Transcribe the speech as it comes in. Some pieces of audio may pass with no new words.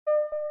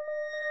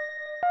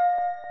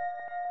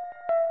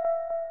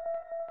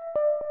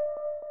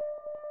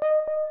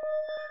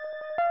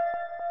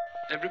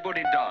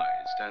Everybody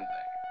dies, don't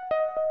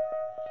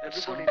they?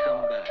 Everybody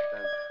come back,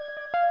 don't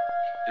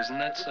they? Isn't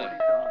that so?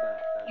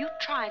 You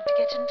tried to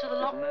get into the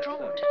locked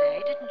drawer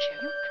today, didn't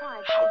you?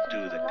 How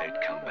do the dead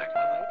come back,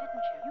 Mother?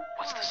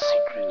 What's the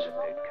secret of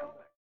the dead come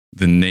back?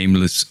 The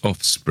Nameless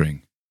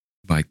Offspring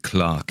by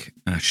Clark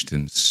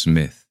Ashton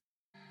Smith.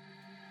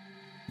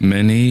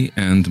 Many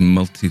and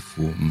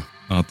multiform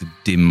are the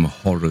dim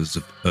horrors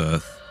of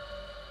earth,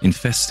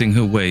 infesting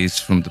her ways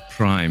from the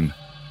prime.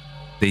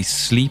 They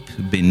sleep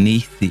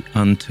beneath the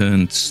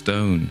unturned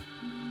stone.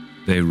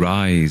 They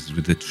rise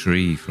with the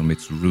tree from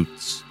its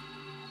roots.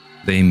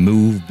 They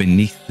move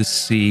beneath the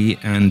sea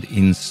and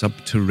in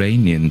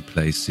subterranean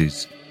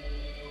places.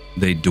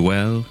 They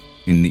dwell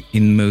in the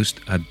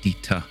inmost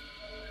Adita.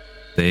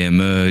 They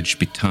emerge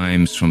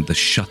betimes from the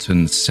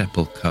shuttered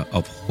sepulchre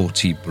of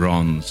haughty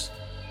bronze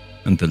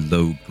and the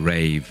low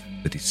grave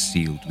that is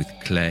sealed with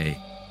clay.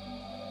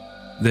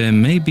 There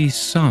may be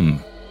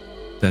some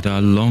that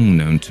are long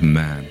known to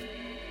man,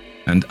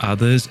 and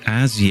others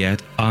as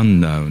yet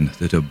unknown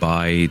that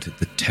abide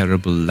the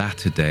terrible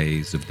latter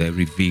days of their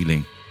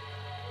revealing.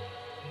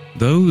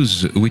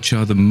 Those which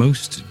are the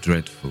most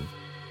dreadful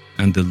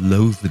and the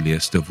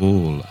loathliest of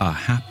all are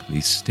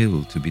happily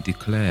still to be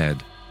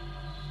declared.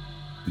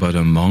 But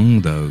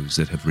among those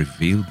that have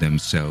revealed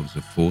themselves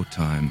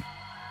aforetime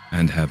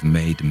and have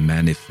made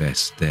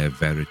manifest their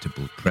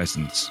veritable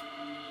presence,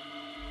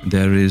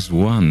 there is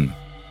one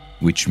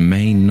which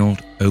may not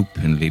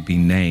openly be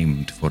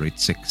named for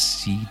its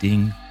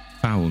exceeding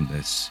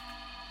foulness.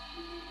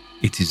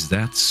 It is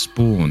that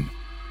spawn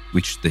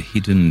which the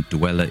hidden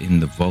dweller in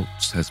the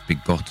vaults has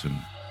begotten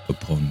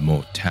upon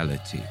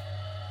mortality.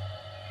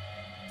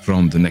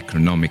 From the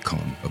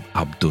Necronomicon of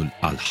Abdul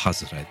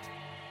al-Hazred.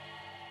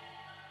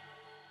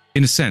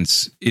 In a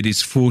sense, it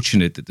is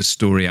fortunate that the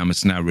story I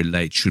must now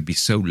relate should be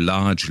so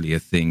largely a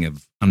thing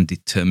of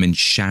undetermined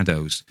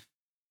shadows,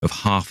 of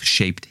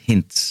half-shaped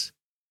hints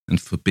and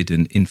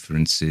forbidden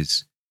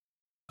inferences.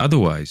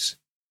 Otherwise,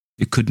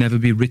 it could never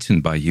be written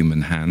by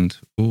human hand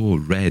or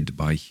read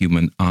by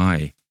human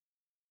eye.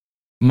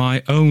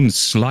 My own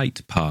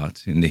slight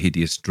part in the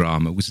hideous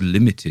drama was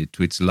limited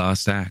to its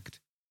last act,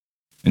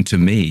 and to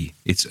me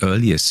its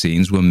earlier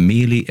scenes were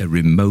merely a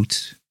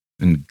remote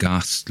and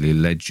ghastly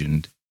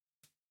legend.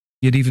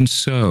 Yet even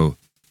so,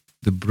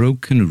 the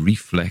broken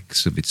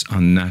reflex of its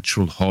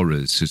unnatural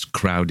horrors has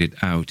crowded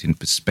out in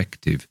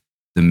perspective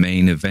the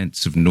main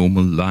events of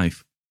normal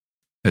life,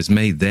 has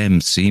made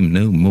them seem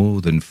no more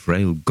than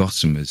frail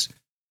gossamers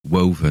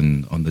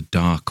woven on the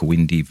dark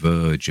windy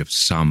verge of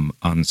some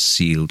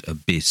unsealed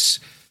abyss,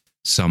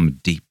 some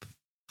deep,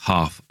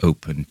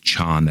 half-open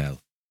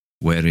charnel,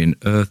 wherein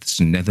earth's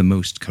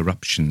nethermost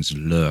corruptions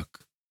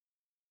lurk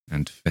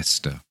and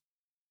fester.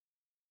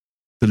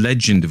 The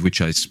legend of which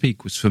I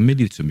speak was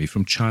familiar to me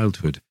from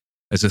childhood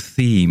as a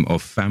theme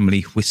of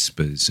family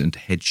whispers and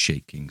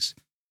head-shakings,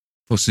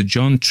 for Sir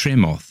John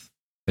Tremoth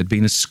had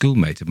been a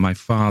schoolmate of my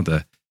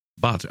father,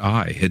 but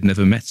I had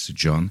never met Sir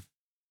John,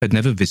 had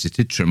never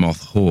visited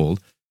Tremoth Hall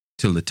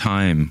till the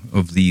time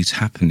of these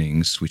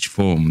happenings which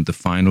formed the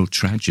final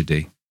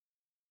tragedy.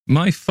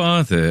 My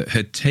father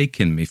had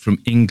taken me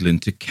from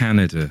England to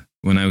Canada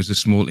when I was a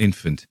small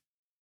infant.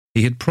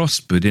 He had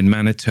prospered in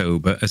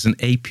Manitoba as an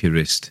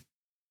apiarist,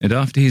 and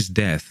after his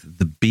death,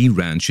 the bee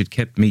ranch had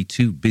kept me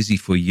too busy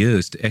for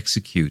years to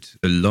execute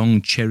a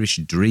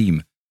long-cherished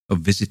dream of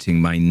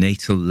visiting my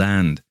natal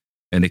land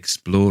and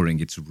exploring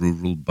its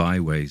rural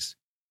byways.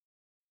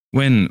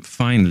 When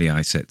finally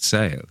I set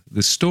sail,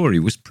 the story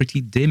was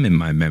pretty dim in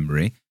my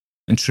memory,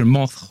 and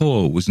Tremoth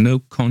Hall was no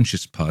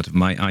conscious part of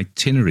my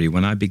itinerary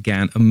when I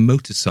began a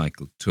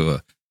motorcycle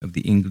tour of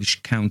the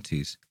English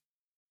counties.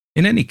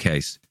 In any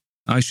case,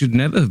 I should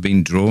never have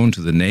been drawn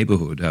to the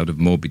neighbourhood out of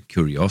morbid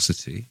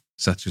curiosity,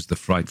 such as the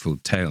frightful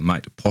tale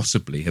might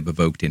possibly have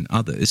evoked in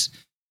others.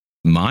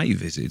 My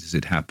visit, as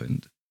it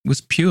happened,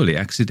 was purely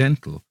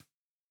accidental.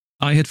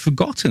 I had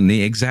forgotten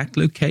the exact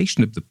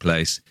location of the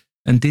place,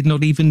 and did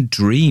not even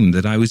dream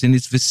that I was in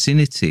its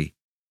vicinity.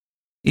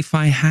 If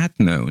I had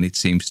known, it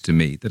seems to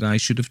me, that I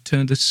should have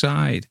turned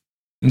aside,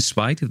 in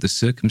spite of the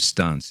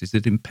circumstances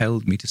that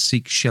impelled me to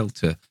seek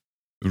shelter,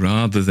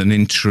 rather than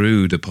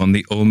intrude upon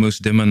the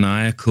almost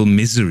demoniacal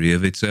misery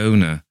of its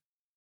owner.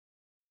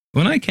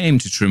 When I came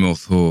to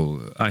Tremoth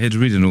Hall, I had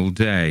ridden all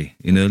day,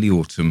 in early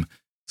autumn,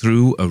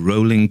 through a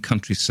rolling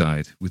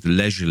countryside with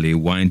leisurely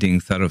winding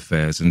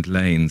thoroughfares and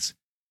lanes.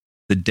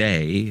 The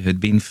day had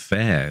been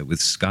fair,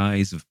 with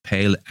skies of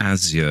pale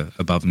azure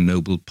above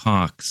noble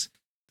parks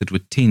that were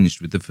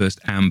tinged with the first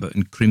amber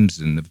and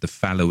crimson of the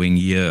fallowing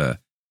year.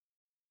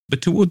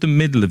 But toward the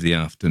middle of the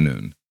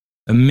afternoon,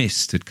 a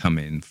mist had come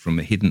in from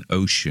a hidden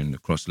ocean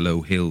across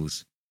low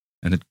hills,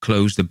 and had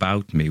closed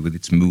about me with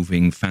its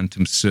moving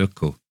phantom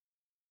circle.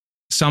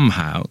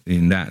 Somehow,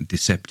 in that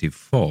deceptive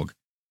fog,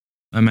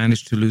 I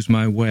managed to lose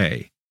my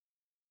way,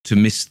 to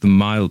miss the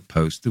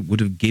milepost that would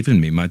have given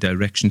me my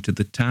direction to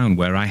the town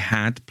where I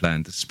had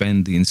planned to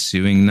spend the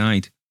ensuing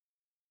night.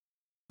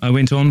 I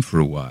went on for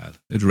a while,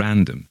 at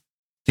random,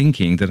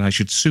 thinking that I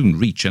should soon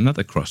reach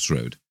another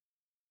crossroad.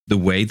 The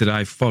way that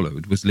I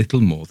followed was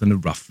little more than a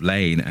rough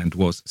lane and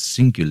was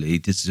singularly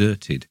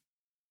deserted.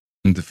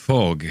 And the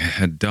fog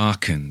had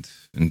darkened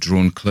and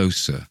drawn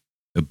closer,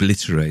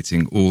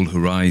 obliterating all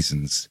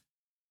horizons.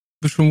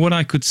 But from what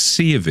I could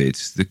see of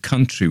it, the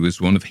country was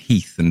one of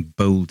heath and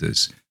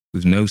boulders,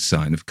 with no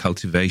sign of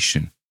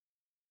cultivation.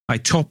 I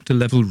topped a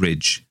level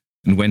ridge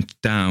and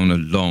went down a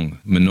long,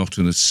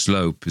 monotonous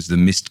slope as the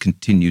mist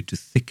continued to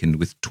thicken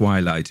with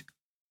twilight.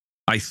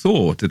 I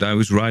thought that I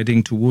was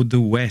riding toward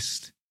the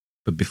west,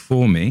 but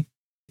before me,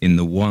 in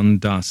the wan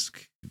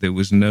dusk, there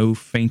was no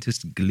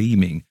faintest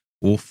gleaming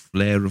or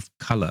flare of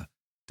colour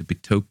to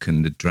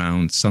betoken the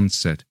drowned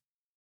sunset.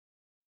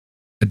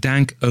 A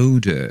dank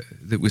odour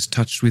that was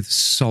touched with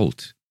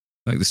salt,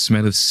 like the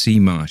smell of sea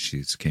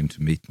marshes, came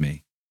to meet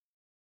me.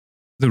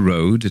 The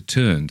road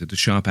turned at a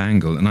sharp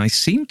angle, and I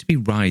seemed to be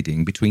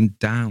riding between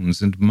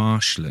downs and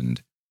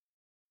marshland.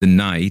 The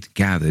night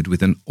gathered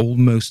with an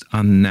almost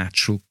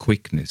unnatural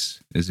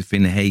quickness, as if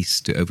in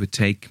haste to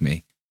overtake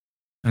me,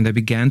 and I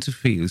began to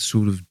feel a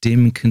sort of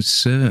dim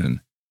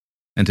concern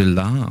and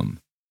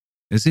alarm,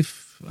 as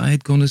if I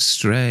had gone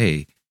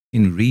astray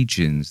in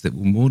regions that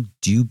were more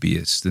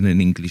dubious than an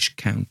English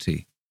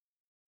county.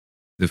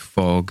 The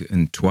fog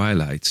and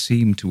twilight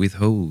seemed to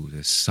withhold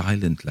a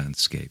silent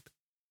landscape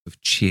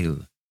of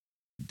chill,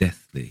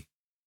 deathly,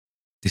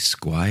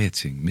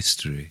 disquieting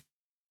mystery.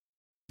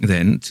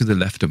 Then, to the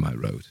left of my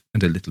road,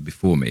 and a little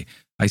before me,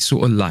 I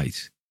saw a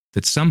light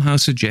that somehow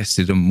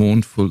suggested a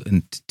mournful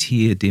and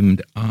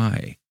tear-dimmed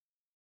eye.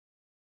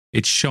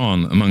 It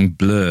shone among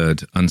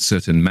blurred,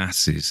 uncertain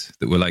masses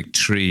that were like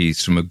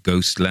trees from a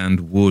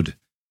ghostland wood.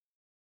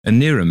 A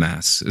nearer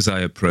mass, as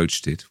I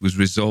approached it, was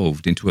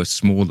resolved into a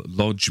small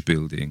lodge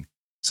building,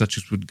 such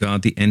as would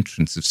guard the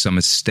entrance of some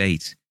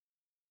estate.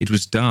 It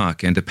was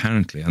dark and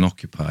apparently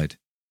unoccupied.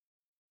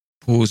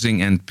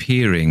 Pausing and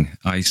peering,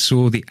 I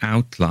saw the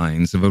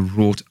outlines of a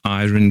wrought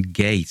iron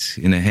gate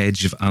in a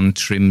hedge of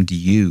untrimmed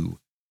yew.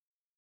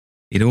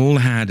 It all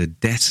had a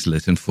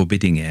desolate and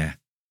forbidding air,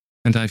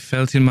 and I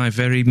felt in my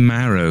very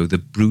marrow the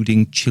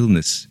brooding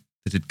chillness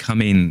that had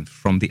come in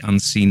from the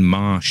unseen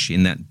marsh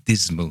in that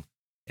dismal,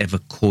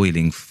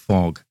 ever-coiling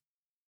fog.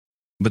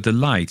 But the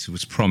light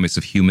was promise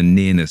of human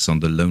nearness on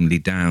the lonely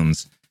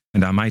downs,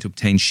 and I might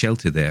obtain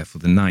shelter there for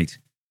the night,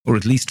 or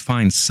at least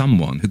find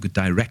someone who could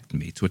direct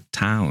me to a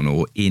town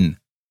or inn.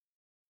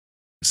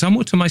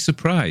 Somewhat to my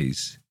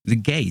surprise, the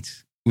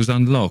gate was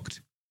unlocked.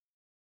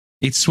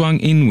 It swung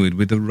inward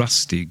with a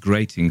rusty,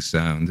 grating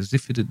sound, as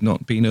if it had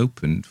not been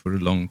opened for a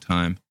long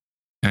time,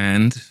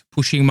 and,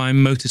 pushing my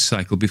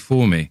motorcycle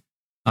before me,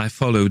 I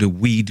followed a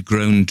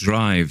weed-grown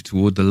drive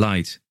toward the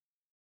light.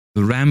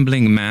 The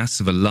rambling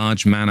mass of a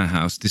large manor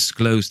house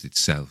disclosed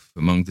itself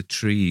among the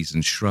trees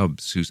and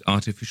shrubs whose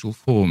artificial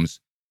forms,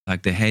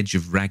 like the hedge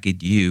of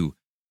ragged yew,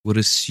 were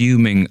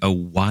assuming a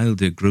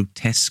wilder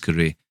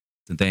grotesquerie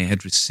than they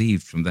had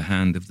received from the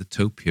hand of the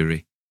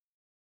topiary.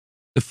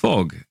 The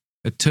fog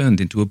had turned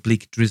into a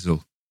bleak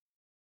drizzle.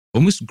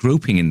 Almost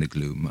groping in the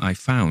gloom, I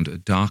found a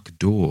dark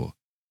door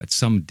at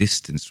some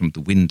distance from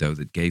the window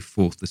that gave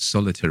forth the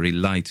solitary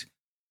light.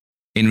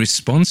 In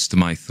response to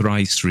my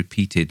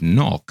thrice-repeated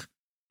knock,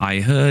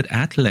 I heard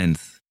at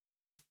length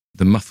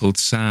the muffled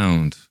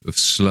sound of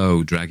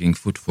slow, dragging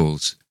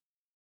footfalls.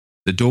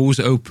 The door was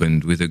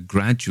opened with a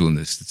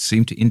gradualness that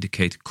seemed to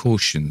indicate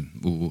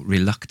caution or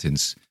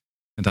reluctance,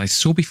 and I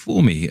saw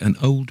before me an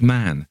old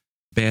man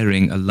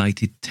bearing a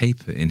lighted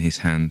taper in his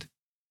hand.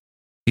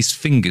 His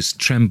fingers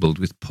trembled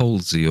with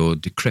palsy or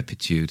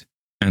decrepitude,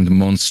 and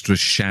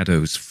monstrous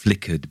shadows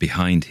flickered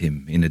behind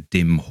him in a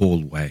dim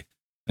hallway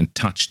and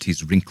touched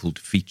his wrinkled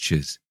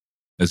features,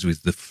 as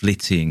with the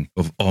flitting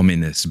of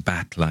ominous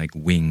bat-like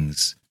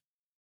wings.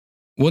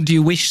 "What do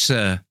you wish,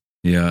 sir?"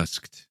 he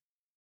asked.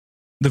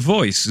 The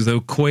voice,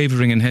 though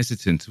quavering and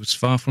hesitant, was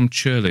far from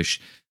churlish,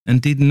 and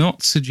did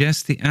not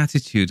suggest the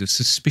attitude of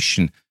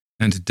suspicion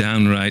and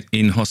downright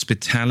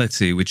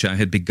inhospitality which I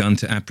had begun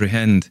to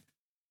apprehend.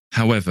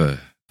 However,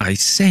 I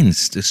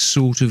sensed a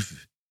sort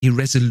of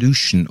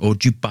irresolution or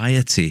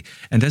dubiety,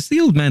 and as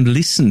the old man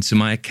listened to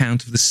my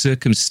account of the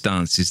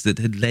circumstances that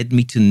had led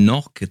me to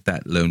knock at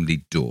that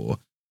lonely door,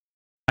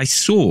 I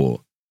saw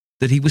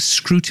that he was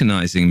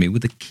scrutinizing me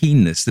with a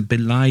keenness that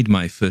belied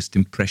my first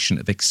impression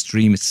of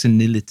extreme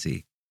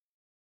senility.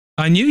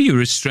 "I knew you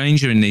were a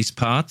stranger in these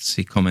parts,"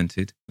 he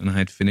commented, when I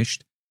had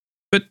finished.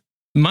 "But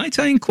might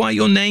I inquire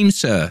your name,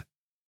 sir?"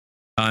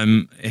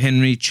 "I'm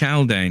Henry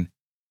Chaldane."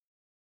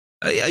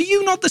 "Are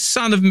you not the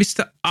son of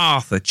Mr.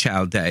 Arthur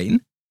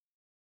Chaldane?"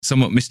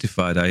 Somewhat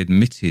mystified, I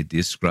admitted the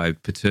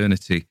ascribed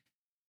paternity.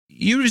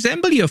 "You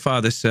resemble your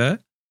father,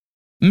 sir.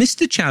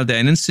 Mr.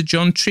 Chaldane and Sir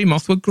John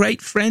Tremoth were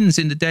great friends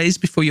in the days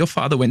before your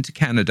father went to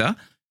Canada.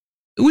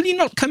 Will you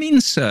not come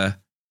in, sir?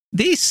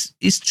 This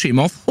is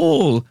Tremoth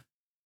Hall.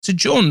 Sir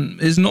John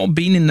has not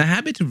been in the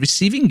habit of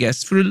receiving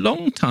guests for a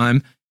long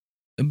time,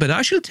 but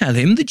I shall tell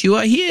him that you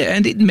are here,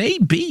 and it may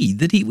be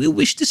that he will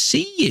wish to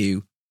see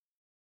you."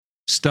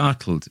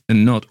 Startled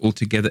and not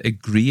altogether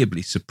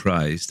agreeably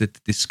surprised at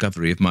the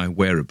discovery of my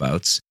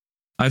whereabouts,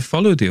 I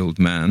followed the old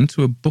man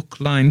to a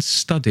book-lined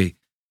study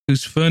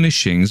whose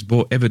furnishings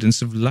bore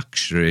evidence of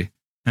luxury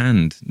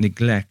and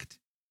neglect.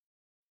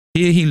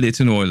 Here he lit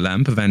an oil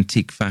lamp of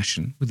antique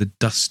fashion with a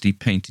dusty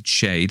painted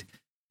shade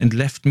and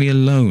left me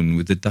alone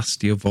with the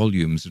dustier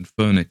volumes and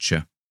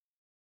furniture.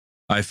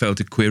 I felt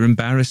a queer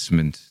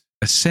embarrassment,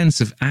 a sense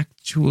of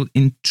actual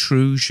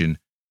intrusion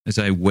as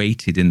I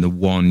waited in the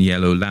wan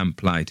yellow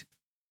lamplight.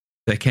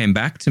 There came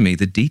back to me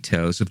the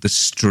details of the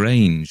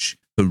strange,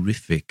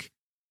 horrific,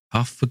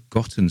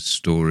 half-forgotten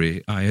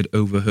story I had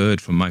overheard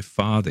from my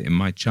father in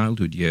my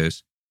childhood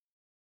years.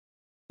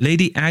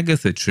 Lady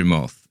Agatha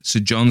Tremoth, Sir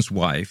John's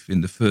wife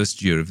in the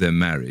first year of their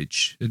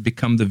marriage, had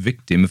become the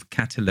victim of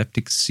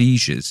cataleptic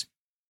seizures.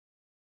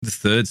 The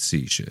third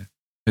seizure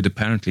had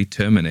apparently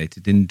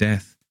terminated in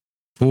death,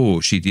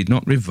 for she did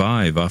not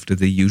revive after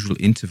the usual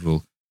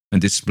interval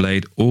and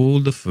displayed all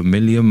the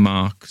familiar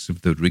marks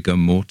of the rigor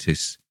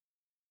mortis.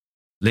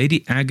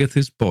 Lady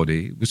Agatha's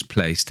body was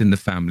placed in the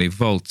family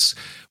vaults,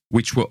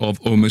 which were of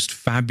almost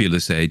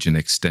fabulous age and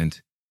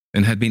extent,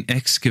 and had been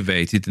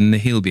excavated in the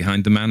hill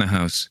behind the manor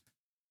house.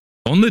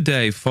 On the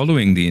day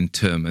following the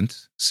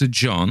interment, Sir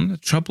John,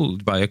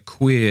 troubled by a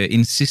queer,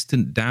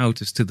 insistent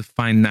doubt as to the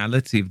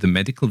finality of the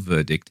medical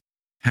verdict,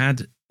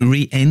 had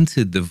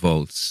re-entered the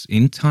vaults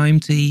in time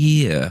to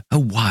hear a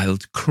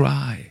wild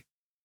cry,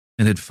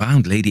 and had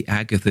found Lady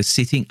Agatha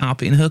sitting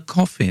up in her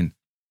coffin.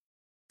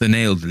 The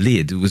nailed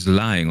lid was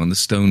lying on the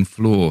stone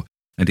floor,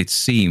 and it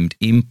seemed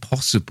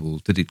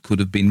impossible that it could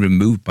have been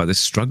removed by the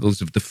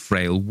struggles of the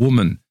frail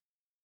woman.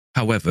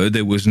 However,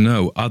 there was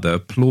no other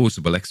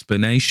plausible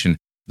explanation,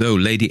 though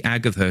Lady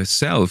Agatha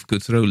herself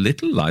could throw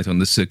little light on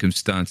the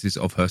circumstances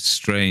of her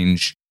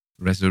strange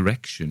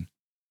resurrection.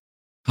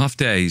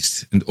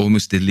 Half-dazed and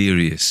almost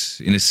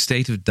delirious, in a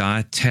state of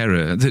dire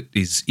terror that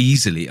is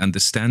easily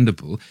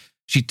understandable,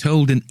 she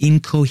told an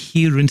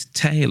incoherent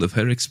tale of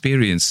her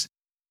experience.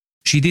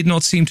 She did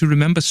not seem to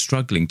remember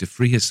struggling to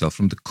free herself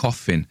from the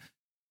coffin,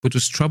 but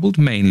was troubled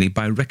mainly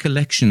by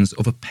recollections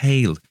of a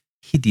pale,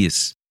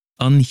 hideous,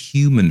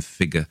 unhuman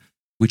figure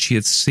which she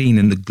had seen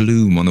in the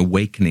gloom on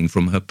awakening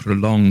from her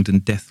prolonged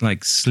and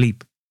death-like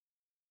sleep.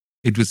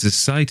 It was the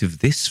sight of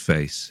this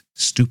face,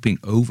 stooping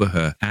over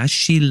her as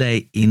she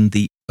lay in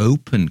the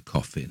open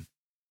coffin,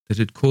 that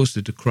had caused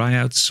her to cry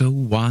out so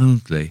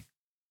wildly.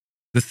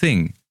 The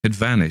thing had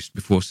vanished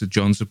before Sir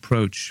John's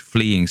approach,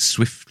 fleeing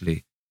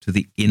swiftly to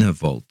the inner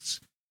vaults,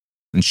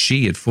 and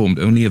she had formed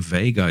only a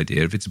vague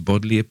idea of its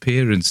bodily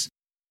appearance.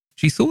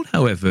 She thought,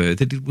 however,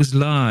 that it was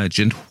large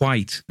and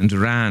white and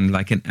ran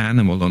like an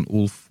animal on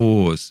all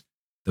fours,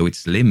 though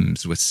its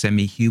limbs were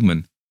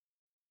semi-human.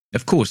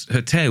 Of course,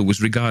 her tale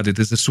was regarded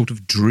as a sort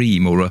of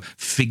dream or a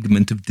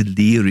figment of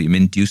delirium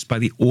induced by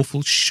the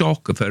awful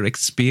shock of her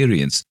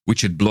experience,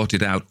 which had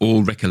blotted out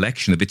all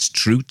recollection of its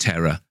true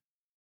terror.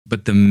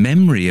 But the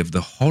memory of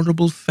the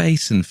horrible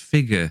face and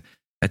figure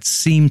had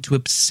seemed to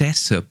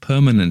obsess her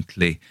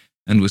permanently,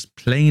 and was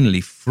plainly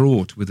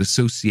fraught with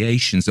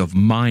associations of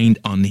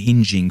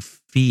mind-unhinging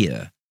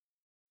fear.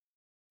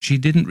 She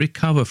didn't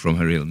recover from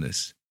her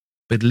illness,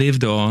 but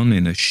lived on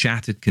in a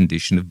shattered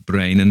condition of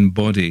brain and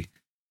body,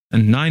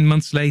 and 9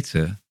 months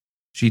later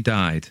she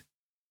died,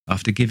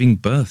 after giving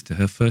birth to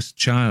her first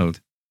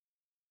child.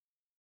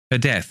 Her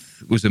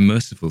death was a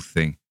merciful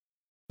thing,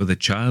 for the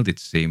child, it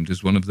seemed,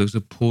 was one of those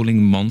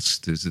appalling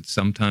monsters that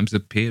sometimes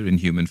appear in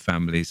human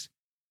families.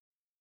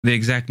 The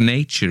exact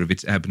nature of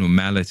its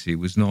abnormality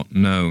was not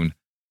known,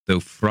 though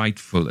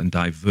frightful and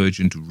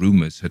divergent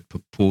rumours had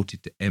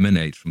purported to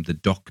emanate from the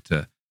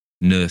doctor,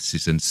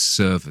 nurses and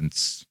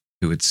servants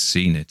who had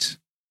seen it.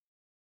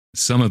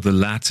 Some of the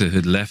latter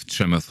had left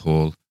Tremoth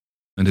Hall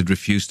and had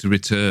refused to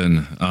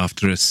return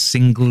after a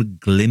single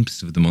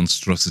glimpse of the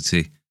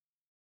monstrosity.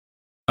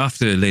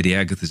 After Lady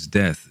Agatha's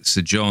death,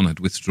 Sir John had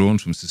withdrawn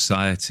from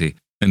society,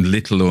 and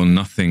little or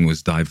nothing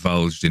was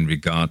divulged in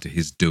regard to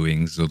his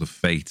doings or the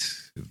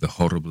fate of the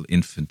horrible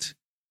infant.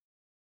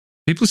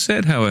 People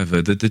said,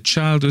 however, that the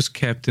child was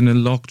kept in a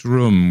locked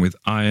room with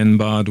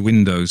iron-barred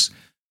windows,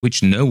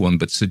 which no one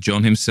but Sir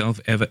John himself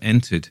ever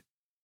entered.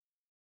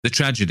 The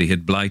tragedy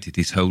had blighted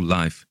his whole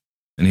life,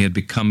 and he had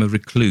become a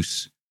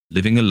recluse,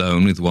 living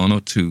alone with 1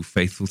 or 2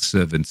 faithful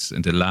servants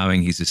and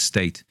allowing his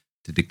estate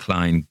to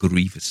decline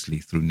grievously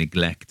through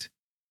neglect.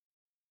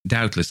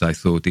 Doubtless, I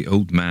thought, the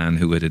old man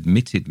who had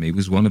admitted me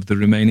was one of the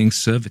remaining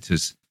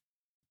servitors.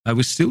 I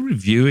was still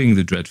reviewing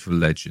the dreadful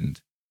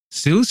legend,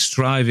 still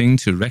striving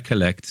to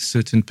recollect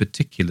certain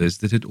particulars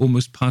that had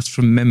almost passed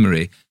from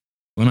memory,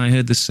 when I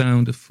heard the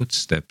sound of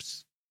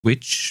footsteps,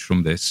 which,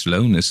 from their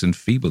slowness and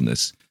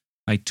feebleness,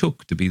 I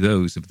took to be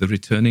those of the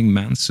returning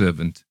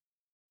manservant.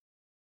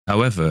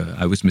 However,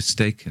 I was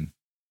mistaken,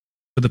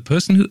 for the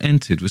person who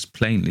entered was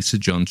plainly Sir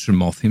John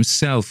Tremoth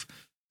himself,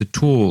 the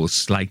tall,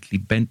 slightly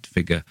bent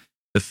figure,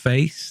 the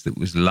face that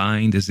was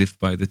lined as if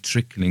by the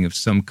trickling of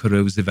some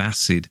corrosive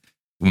acid,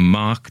 were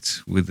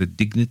marked with a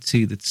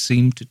dignity that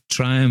seemed to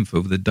triumph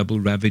over the double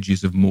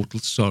ravages of mortal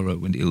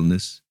sorrow and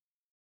illness.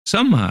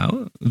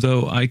 Somehow,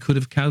 though I could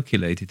have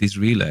calculated his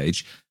real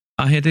age,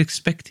 I had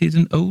expected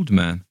an old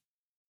man,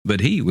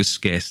 but he was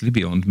scarcely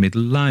beyond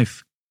middle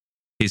life.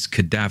 His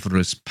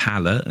cadaverous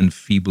pallor and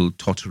feeble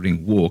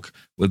tottering walk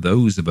were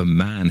those of a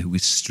man who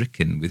is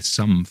stricken with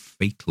some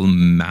fatal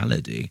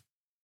malady.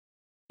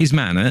 His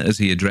manner, as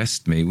he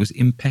addressed me, was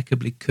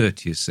impeccably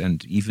courteous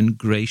and even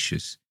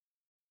gracious,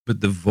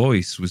 but the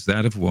voice was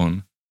that of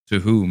one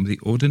to whom the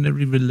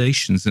ordinary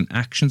relations and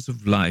actions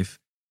of life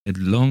had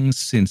long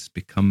since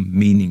become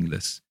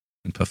meaningless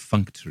and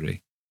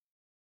perfunctory.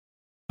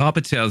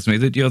 "Harper tells me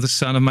that you're the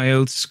son of my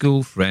old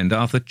school friend,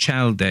 Arthur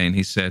Chaldane,"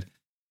 he said.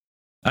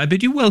 "I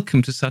bid you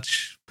welcome to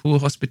such poor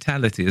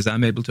hospitality as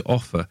I'm able to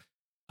offer.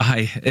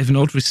 I have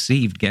not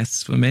received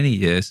guests for many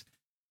years,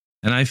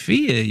 and I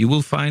fear you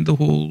will find the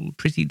hall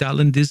pretty dull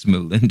and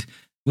dismal, and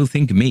will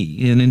think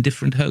me an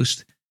indifferent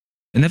host.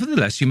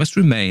 Nevertheless, you must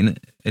remain,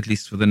 at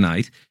least for the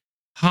night.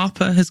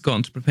 Harper has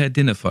gone to prepare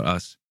dinner for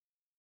us."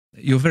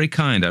 "You're very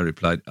kind," I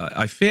replied.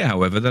 I fear,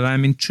 however, that I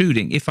am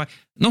intruding. If I—"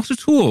 "Not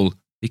at all,"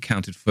 he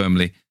countered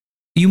firmly.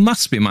 "You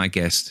must be my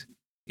guest.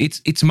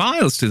 It's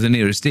miles to the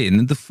nearest inn,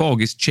 and the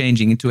fog is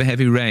changing into a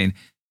heavy rain.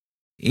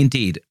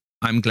 Indeed,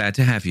 I'm glad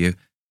to have you.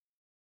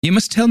 You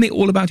must tell me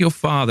all about your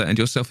father and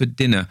yourself at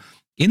dinner.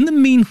 In the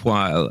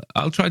meanwhile,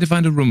 I'll try to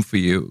find a room for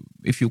you,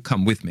 if you'll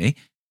come with me."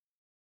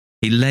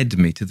 He led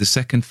me to the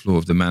second floor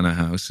of the manor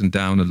house and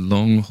down a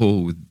long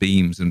hall with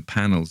beams and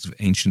panels of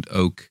ancient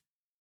oak.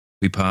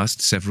 We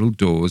passed several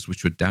doors,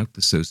 which were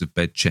doubtless those of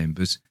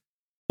bedchambers.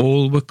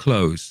 All were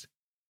closed,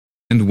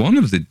 and one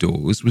of the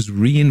doors was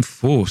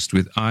reinforced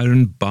with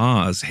iron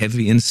bars,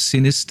 heavy and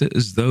sinister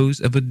as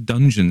those of a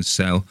dungeon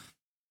cell.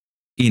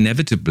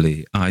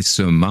 Inevitably, I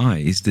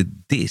surmised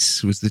that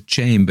this was the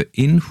chamber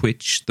in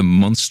which the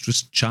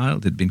monstrous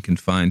child had been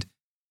confined,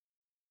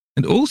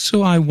 and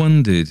also I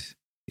wondered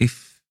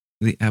if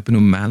the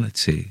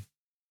abnormality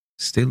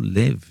still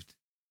lived.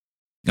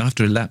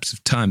 After a lapse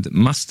of time that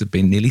must have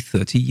been nearly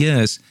 30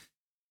 years,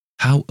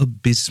 how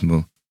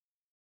abysmal,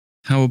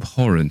 how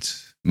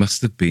abhorrent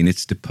must have been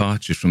its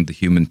departure from the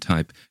human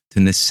type to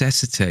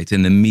necessitate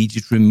an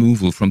immediate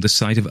removal from the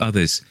sight of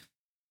others,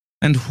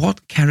 and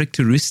what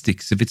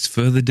characteristics of its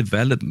further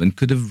development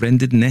could have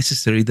rendered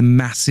necessary the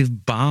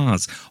massive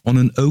bars on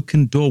an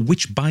oaken door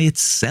which by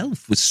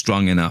itself was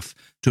strong enough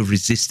to have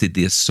resisted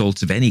the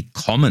assaults of any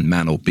common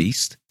man or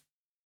beast.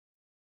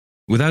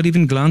 Without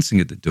even glancing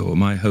at the door,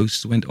 my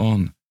host went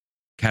on,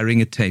 carrying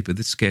a taper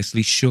that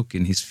scarcely shook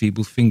in his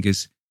feeble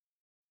fingers.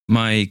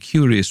 My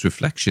curious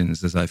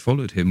reflections as I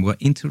followed him were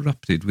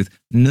interrupted with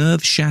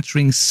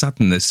nerve-shattering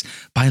suddenness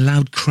by a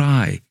loud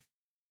cry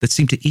that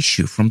seemed to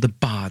issue from the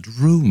barred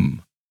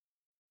room.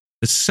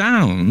 The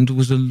sound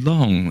was a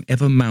long,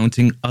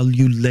 ever-mounting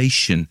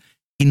ululation,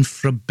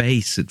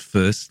 infrabass at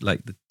first,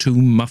 like the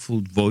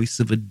too-muffled voice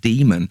of a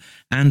demon,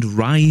 and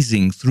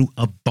rising through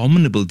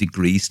abominable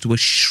degrees to a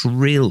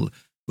shrill,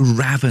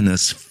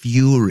 ravenous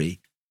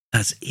fury,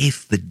 as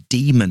if the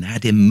demon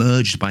had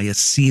emerged by a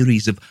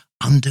series of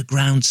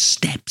underground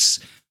steps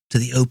to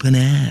the open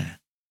air.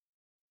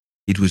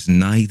 It was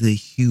neither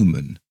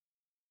human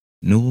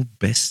nor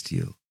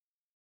bestial.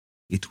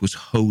 It was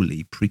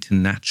wholly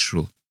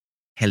preternatural,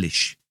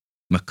 hellish,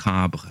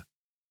 macabre,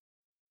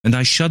 and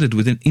I shuddered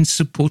with an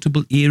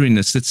insupportable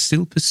eeriness that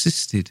still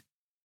persisted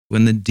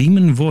when the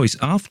demon voice,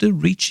 after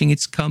reaching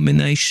its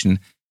culmination,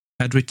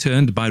 had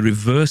returned by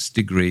reverse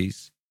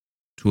degrees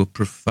to a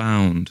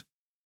profound,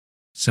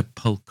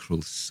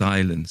 sepulchral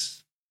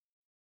silence.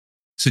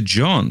 Sir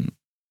John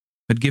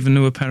had given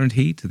no apparent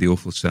heed to the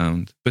awful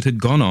sound, but had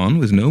gone on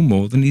with no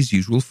more than his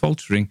usual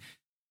faltering.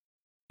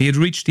 He had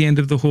reached the end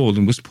of the hall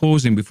and was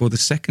pausing before the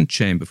second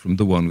chamber from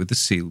the one with the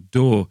sealed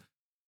door.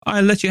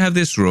 "I'll let you have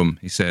this room,"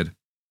 he said.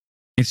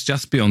 "It's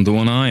just beyond the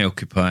one I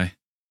occupy."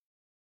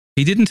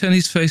 He didn't turn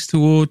his face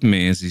toward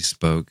me as he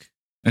spoke,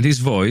 and his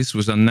voice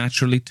was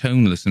unnaturally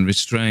toneless and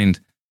restrained.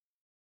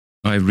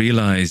 I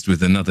realized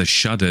with another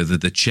shudder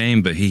that the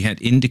chamber he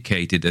had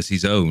indicated as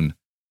his own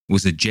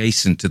was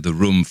adjacent to the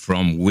room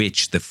from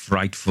which the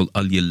frightful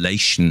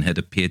ululation had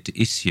appeared to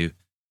issue.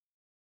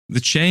 The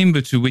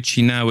chamber to which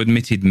he now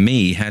admitted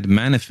me had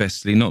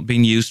manifestly not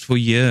been used for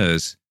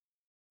years.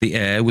 The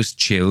air was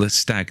chill,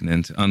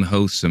 stagnant,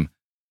 unwholesome,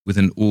 with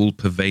an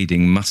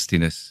all-pervading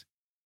mustiness,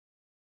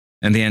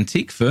 and the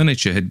antique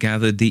furniture had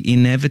gathered the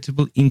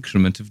inevitable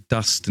increment of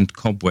dust and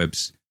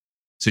cobwebs.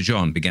 Sir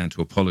John began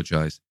to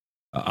apologize.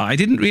 "I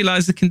didn't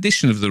realize the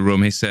condition of the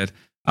room," he said.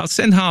 "I'll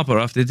send Harper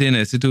after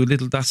dinner to do a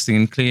little dusting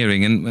and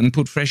clearing and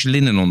put fresh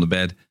linen on the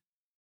bed."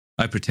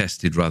 I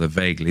protested rather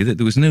vaguely that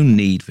there was no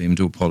need for him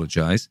to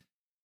apologize.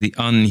 The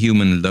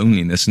unhuman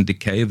loneliness and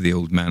decay of the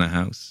old manor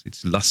house,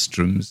 its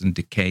lustrums and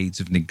decades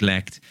of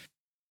neglect,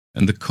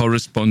 and the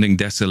corresponding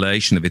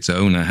desolation of its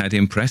owner had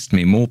impressed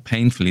me more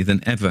painfully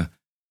than ever,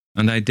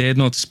 and I dared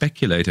not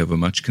speculate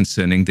overmuch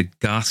concerning the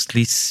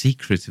ghastly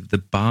secret of the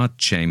barred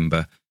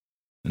chamber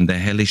and the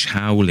hellish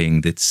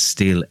howling that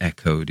still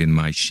echoed in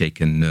my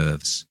shaken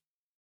nerves.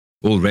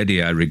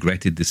 Already I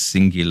regretted the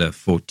singular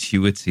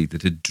fortuity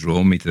that had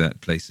drawn me to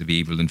that place of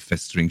evil and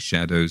festering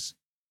shadows.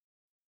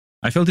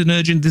 I felt an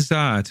urgent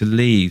desire to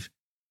leave,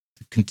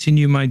 to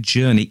continue my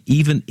journey,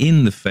 even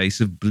in the face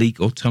of bleak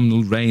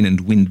autumnal rain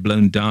and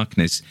wind-blown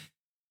darkness.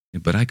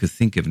 But I could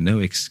think of no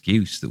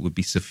excuse that would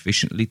be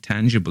sufficiently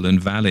tangible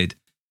and valid.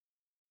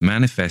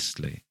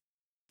 Manifestly,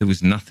 there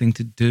was nothing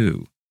to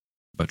do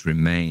but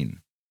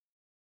remain.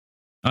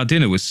 Our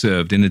dinner was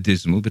served in a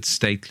dismal but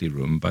stately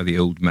room by the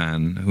old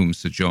man whom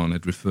Sir John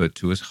had referred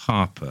to as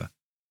Harper.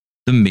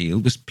 The meal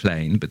was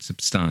plain but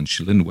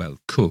substantial and well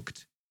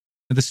cooked,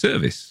 and the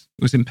service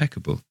was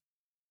impeccable.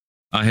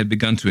 I had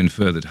begun to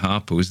infer that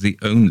Harper was the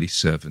only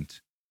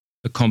servant,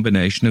 a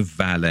combination of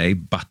valet,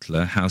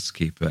 butler,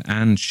 housekeeper,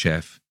 and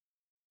chef.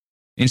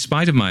 In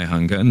spite of my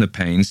hunger and the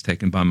pains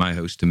taken by my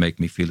host to make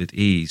me feel at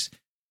ease,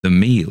 the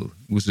meal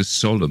was a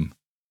solemn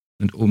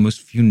and almost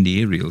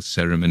funereal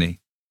ceremony.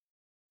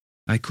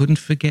 I couldn't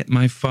forget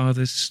my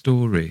father's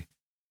story,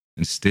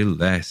 and still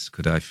less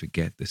could I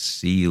forget the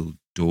sealed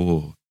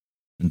door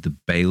and the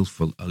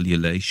baleful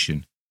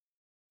ululation.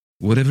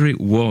 Whatever it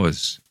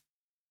was,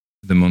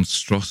 the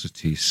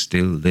monstrosity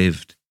still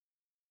lived,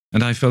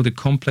 and I felt a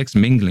complex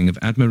mingling of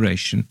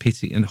admiration,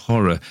 pity, and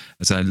horror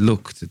as I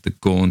looked at the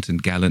gaunt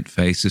and gallant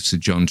face of Sir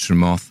John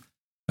Tremoth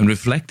and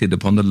reflected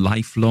upon the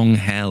lifelong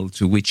hell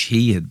to which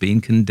he had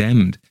been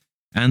condemned,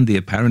 and the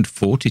apparent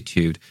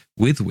fortitude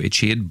with which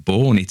he had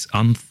borne its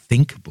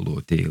unthinkable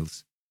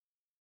ordeals.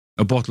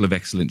 A bottle of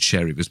excellent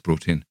sherry was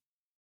brought in.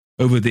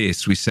 Over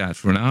this we sat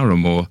for an hour or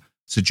more.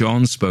 Sir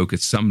John spoke at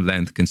some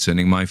length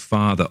concerning my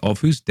father, of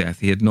whose death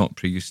he had not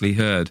previously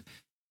heard,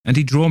 and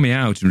he drew me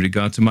out in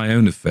regard to my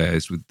own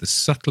affairs with the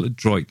subtle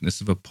adroitness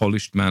of a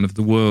polished man of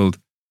the world.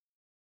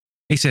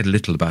 He said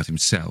little about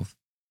himself,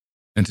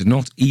 and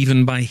not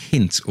even by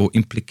hint or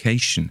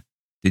implication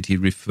did he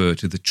refer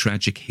to the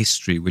tragic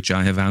history which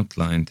I have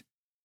outlined.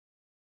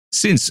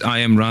 Since I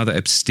am rather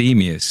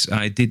abstemious,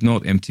 I did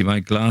not empty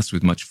my glass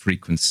with much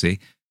frequency,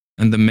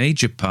 and the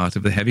major part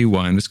of the heavy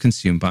wine was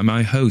consumed by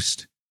my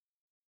host.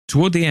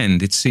 Toward the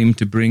end, it seemed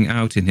to bring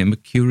out in him a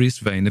curious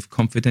vein of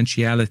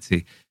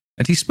confidentiality,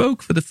 and he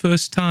spoke for the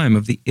first time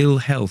of the ill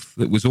health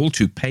that was all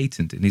too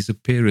patent in his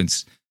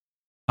appearance.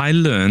 I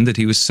learned that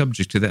he was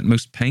subject to that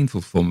most painful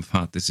form of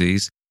heart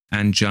disease,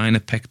 angina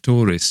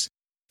pectoris,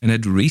 and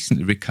had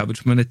recently recovered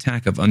from an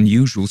attack of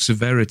unusual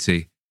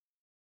severity.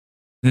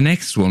 "The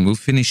next one will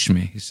finish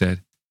me," he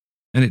said,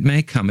 "and it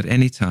may come at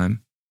any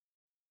time.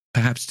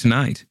 Perhaps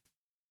tonight."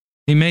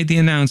 He made the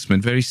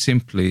announcement very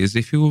simply, as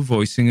if he were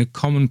voicing a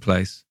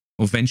commonplace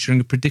or venturing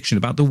a prediction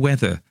about the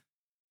weather.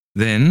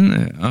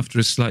 Then, after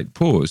a slight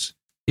pause,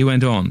 he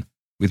went on,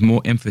 with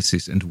more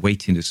emphasis and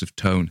weightiness of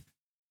tone.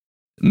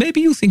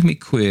 "Maybe you'll think me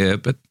queer,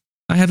 but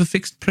I have a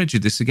fixed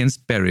prejudice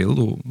against burial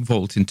or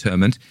vault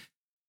interment.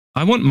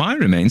 I want my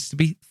remains to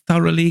be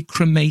thoroughly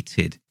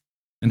cremated,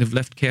 and have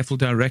left careful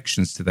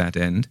directions to that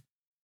end.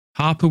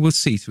 Harper will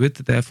see to it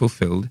that they are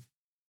fulfilled.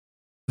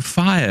 The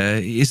fire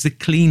is the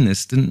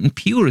cleanest and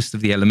purest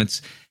of the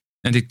elements,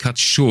 and it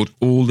cuts short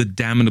all the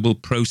damnable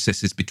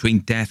processes between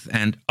death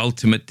and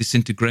ultimate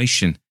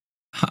disintegration.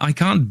 I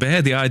can't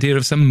bear the idea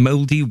of some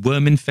mouldy,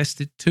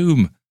 worm-infested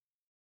tomb."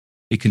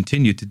 He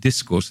continued to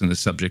discourse on the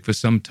subject for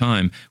some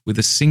time, with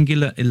a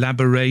singular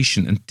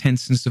elaboration and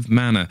tenseness of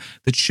manner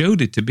that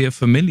showed it to be a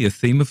familiar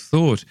theme of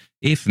thought,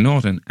 if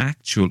not an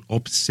actual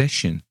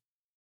obsession.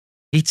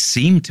 It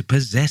seemed to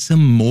possess a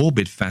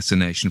morbid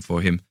fascination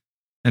for him,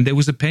 and there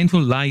was a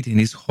painful light in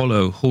his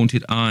hollow,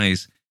 haunted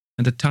eyes,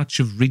 and a touch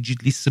of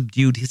rigidly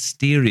subdued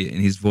hysteria in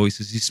his voice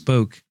as he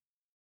spoke.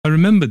 I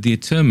remembered the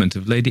interment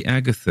of Lady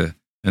Agatha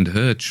and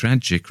her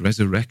tragic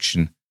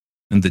resurrection,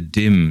 and the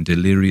dim,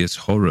 delirious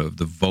horror of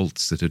the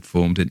vaults that had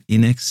formed an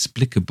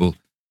inexplicable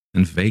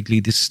and vaguely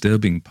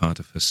disturbing part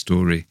of her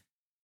story.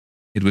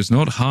 It was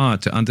not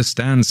hard to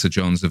understand Sir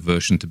John's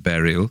aversion to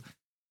burial,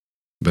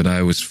 but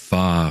I was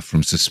far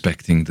from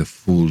suspecting the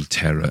full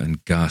terror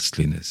and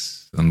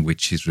ghastliness on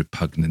which his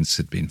repugnance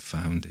had been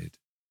founded.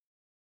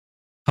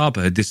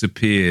 Harper had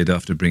disappeared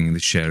after bringing the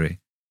sherry,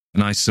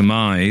 and I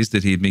surmised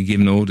that he had been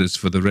given orders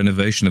for the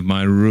renovation of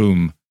my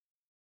room.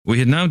 We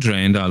had now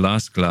drained our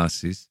last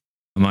glasses,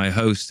 and my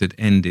host had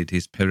ended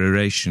his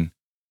peroration.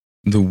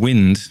 The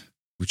wind,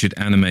 which had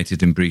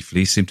animated him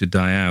briefly, seemed to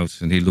die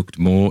out, and he looked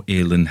more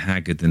ill and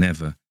haggard than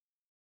ever.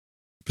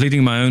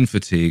 Pleading my own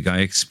fatigue, I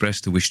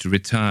expressed a wish to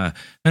retire,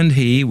 and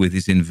he, with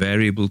his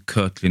invariable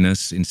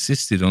courtliness,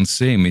 insisted on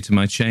seeing me to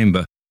my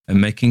chamber and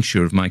making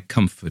sure of my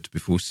comfort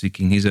before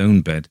seeking his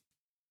own bed.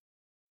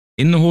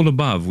 In the hall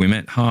above, we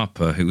met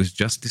Harper, who was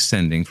just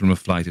descending from a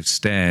flight of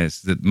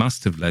stairs that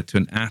must have led to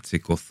an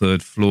attic or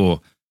third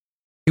floor.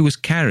 He was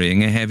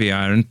carrying a heavy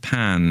iron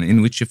pan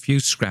in which a few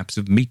scraps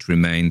of meat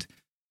remained,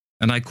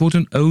 and I caught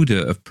an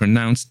odour of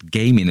pronounced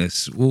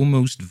gaminess,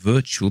 almost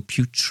virtual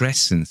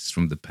putrescence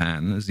from the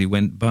pan as he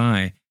went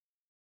by.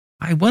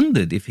 I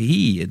wondered if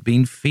he had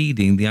been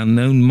feeding the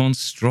unknown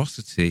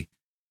monstrosity,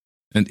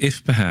 and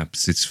if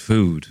perhaps its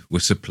food were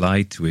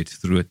supplied to it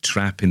through a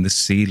trap in the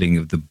ceiling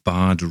of the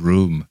barred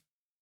room.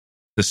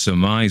 The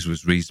surmise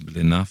was reasonable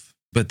enough,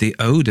 but the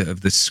odour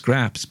of the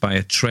scraps by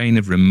a train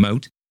of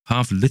remote,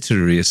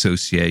 half-literary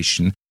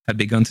association had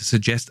begun to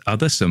suggest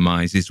other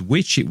surmises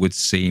which, it would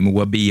seem,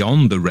 were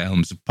beyond the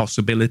realms of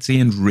possibility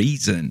and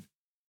reason.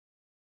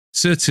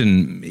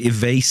 Certain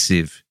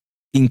evasive,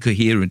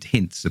 incoherent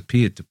hints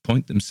appeared to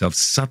point themselves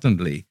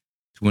suddenly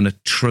to an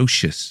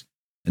atrocious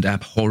and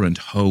abhorrent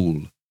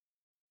whole.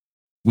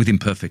 With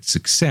imperfect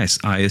success,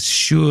 I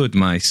assured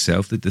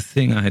myself that the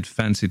thing I had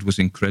fancied was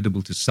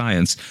incredible to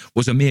science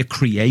was a mere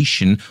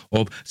creation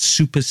of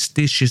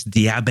superstitious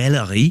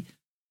diablerie.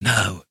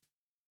 No,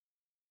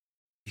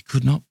 it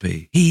could not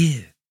be.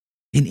 Here,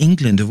 in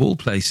England of all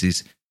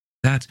places,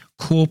 that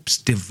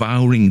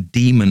corpse-devouring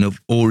demon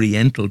of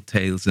Oriental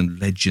tales and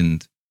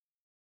legend,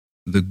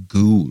 the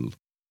ghoul.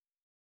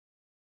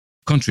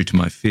 Contrary to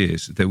my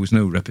fears, there was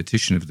no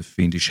repetition of the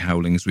fiendish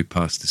howling as we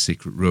passed the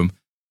secret room,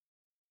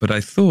 but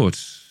I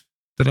thought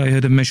that I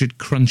heard a measured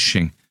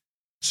crunching,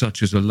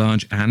 such as a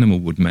large animal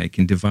would make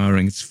in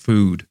devouring its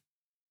food.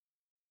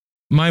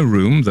 My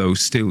room, though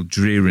still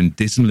drear and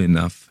dismal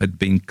enough, had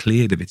been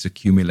cleared of its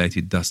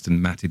accumulated dust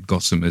and matted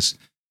gossamers.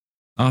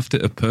 After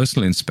a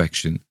personal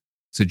inspection,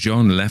 Sir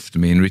John left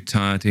me and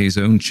retired to his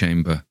own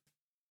chamber.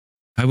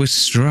 I was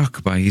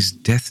struck by his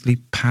deathly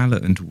pallor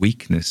and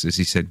weakness as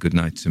he said good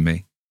night to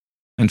me,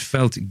 and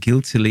felt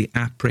guiltily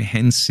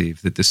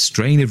apprehensive that the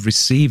strain of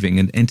receiving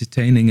and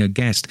entertaining a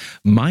guest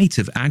might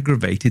have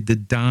aggravated the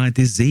dire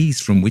disease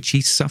from which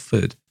he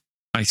suffered.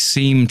 I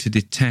seemed to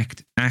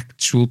detect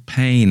actual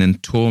pain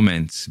and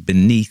torment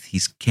beneath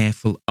his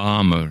careful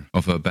armour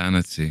of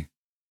urbanity,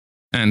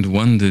 and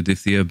wondered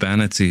if the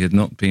urbanity had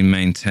not been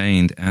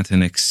maintained at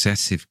an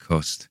excessive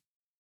cost.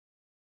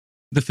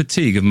 The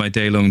fatigue of my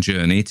day-long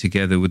journey,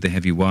 together with the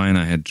heavy wine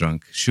I had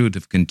drunk, should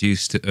have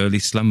conduced to early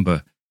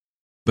slumber,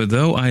 but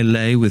though I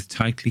lay with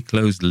tightly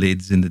closed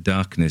lids in the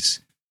darkness,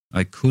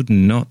 I could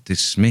not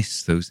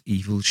dismiss those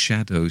evil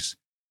shadows,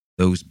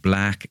 those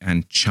black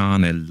and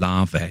charnel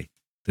larvae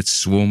that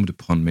swarmed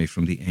upon me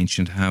from the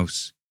ancient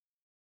house.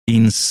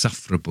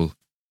 Insufferable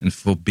and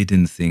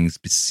forbidden things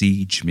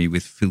besieged me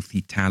with filthy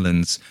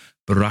talons,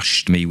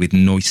 brushed me with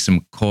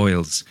noisome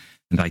coils,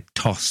 and I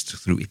tossed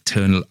through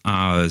eternal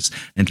hours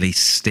and lay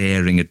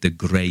staring at the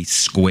grey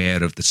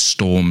square of the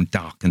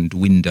storm-darkened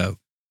window.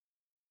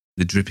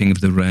 The dripping of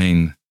the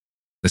rain,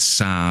 the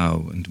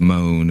sough and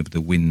moan of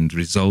the wind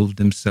resolved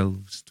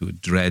themselves to a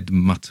dread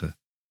mutter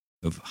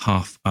of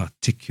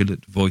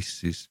half-articulate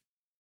voices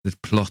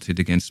that plotted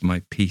against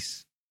my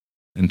peace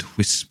and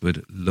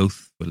whispered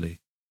loathfully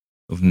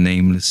of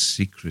nameless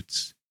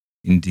secrets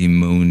in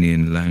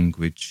demonian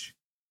language.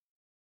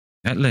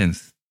 At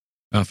length,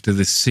 after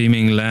the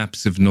seeming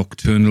lapse of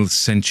nocturnal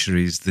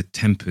centuries, the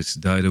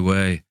tempest died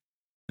away,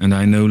 and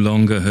I no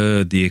longer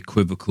heard the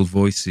equivocal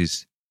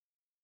voices.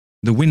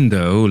 The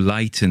window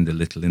lightened a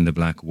little in the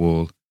black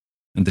wall,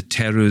 and the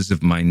terrors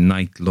of my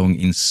night-long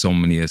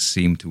insomnia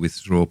seemed to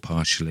withdraw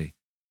partially,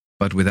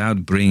 but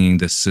without bringing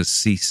the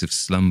surcease of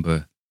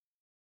slumber.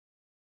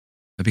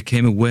 I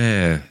became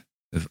aware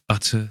of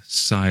utter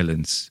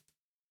silence,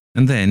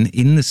 and then,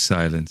 in the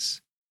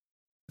silence,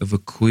 of a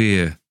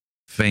queer,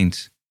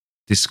 faint,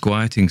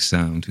 disquieting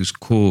sound whose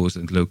cause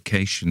and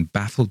location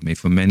baffled me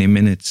for many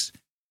minutes.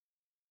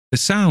 The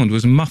sound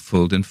was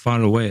muffled and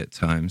far away at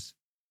times.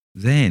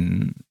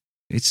 Then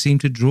it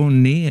seemed to draw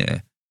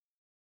near,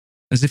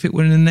 as if it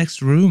were in the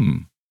next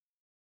room.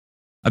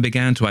 I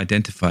began to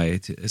identify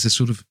it as a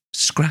sort of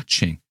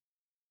scratching,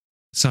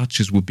 such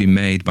as would be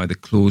made by the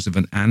claws of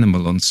an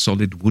animal on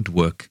solid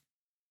woodwork.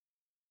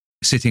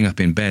 Sitting up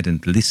in bed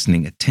and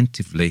listening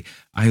attentively,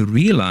 I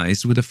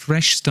realized with a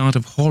fresh start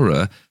of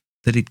horror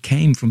that it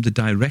came from the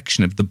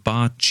direction of the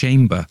barred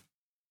chamber.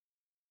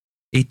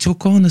 It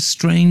took on a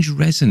strange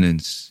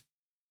resonance.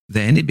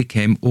 Then it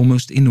became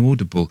almost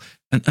inaudible,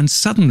 and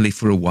suddenly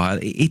for a while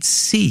it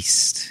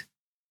ceased.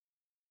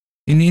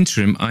 In the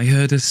interim, I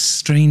heard a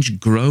strange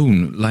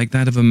groan like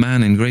that of a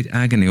man in great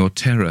agony or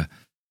terror.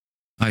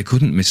 I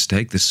couldn't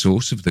mistake the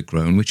source of the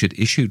groan which had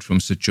issued from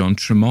Sir John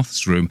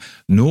Tremoth's room,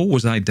 nor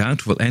was I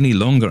doubtful any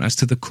longer as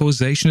to the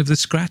causation of the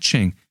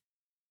scratching.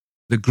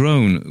 The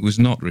groan was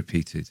not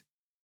repeated,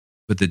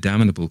 but the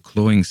damnable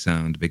clawing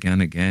sound began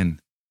again,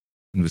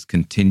 and was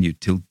continued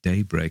till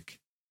daybreak.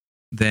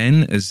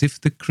 Then, as if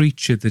the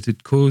creature that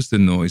had caused the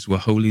noise were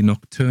wholly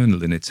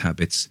nocturnal in its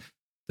habits,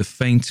 the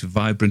faint,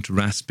 vibrant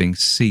rasping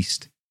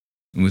ceased,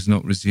 and was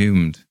not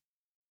resumed.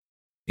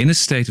 In a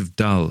state of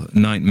dull,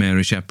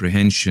 nightmarish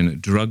apprehension,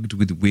 drugged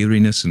with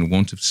weariness and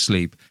want of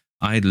sleep,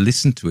 I had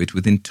listened to it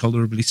with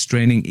intolerably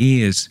straining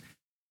ears.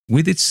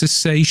 With its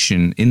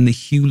cessation, in the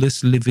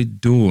hueless,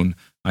 livid dawn,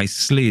 I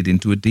slid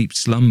into a deep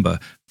slumber,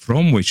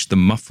 from which the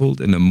muffled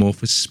and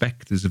amorphous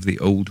spectres of the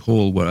old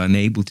hall were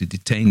unable to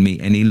detain me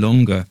any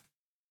longer.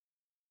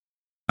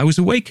 I was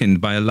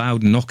awakened by a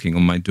loud knocking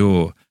on my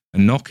door, a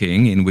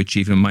knocking in which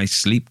even my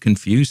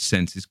sleep-confused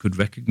senses could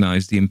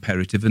recognize the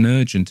imperative and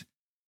urgent.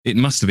 It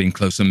must have been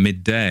close on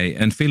midday,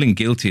 and feeling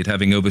guilty at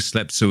having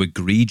overslept so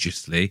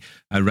egregiously,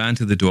 I ran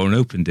to the door and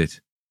opened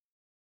it.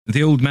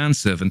 The old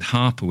manservant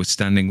Harper was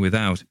standing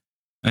without,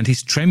 and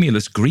his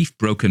tremulous,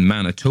 grief-broken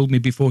manner told me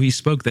before he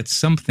spoke that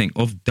something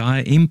of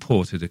dire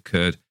import had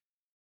occurred.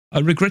 I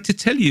regret to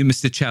tell you,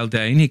 Mr.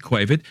 Chaldane," he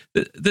quavered,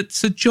 that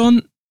Sir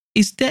John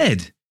is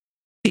dead.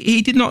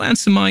 He did not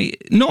answer my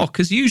knock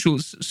as usual,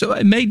 so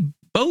I made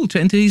bold to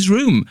enter his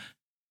room.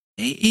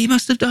 He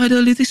must have died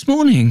early this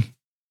morning."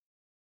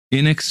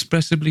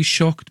 Inexpressibly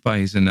shocked by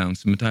his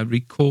announcement, I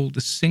recalled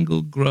the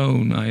single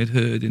groan I had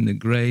heard in the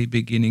grey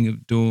beginning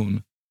of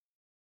dawn.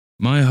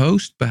 My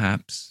host,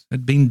 perhaps,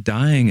 had been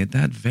dying at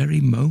that very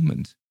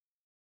moment.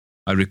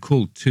 I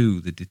recalled,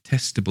 too, the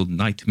detestable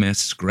nightmare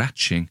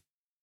scratching.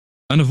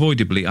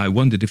 Unavoidably, I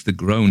wondered if the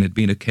groan had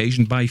been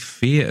occasioned by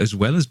fear as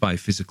well as by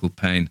physical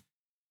pain.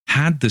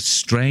 Had the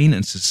strain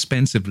and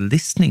suspense of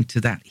listening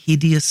to that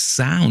hideous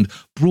sound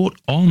brought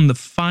on the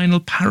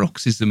final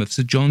paroxysm of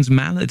Sir John's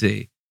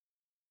malady?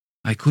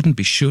 I couldn't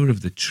be sure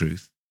of the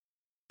truth,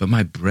 but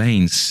my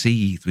brain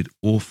seethed with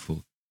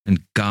awful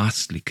and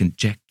ghastly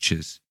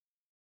conjectures.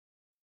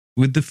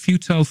 With the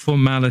futile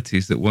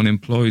formalities that one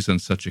employs on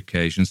such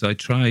occasions, I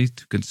tried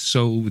to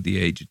console with the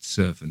aged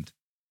servant,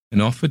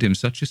 and offered him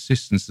such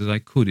assistance as I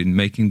could in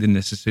making the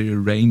necessary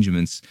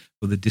arrangements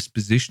for the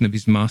disposition of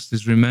his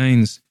master's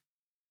remains.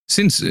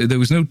 Since there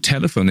was no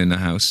telephone in the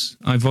house,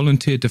 I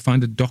volunteered to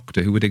find a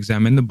doctor who would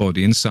examine the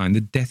body and sign the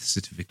death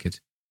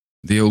certificate.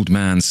 The old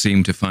man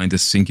seemed to find a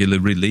singular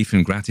relief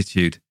and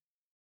gratitude.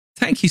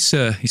 "Thank you,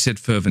 sir," he said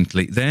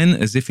fervently. Then,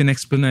 as if in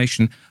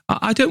explanation,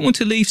 I don't want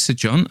to leave Sir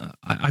John.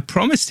 I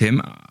promised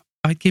him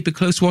I'd keep a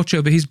close watch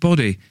over his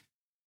body."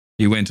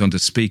 He went on to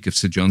speak of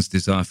Sir John's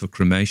desire for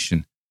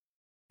cremation.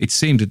 It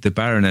seemed that the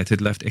baronet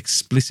had left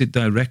explicit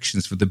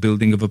directions for the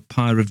building of a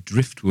pyre of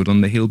driftwood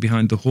on the hill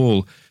behind the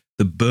hall,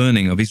 the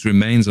burning of his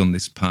remains on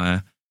this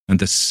pyre, and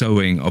the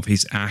sowing of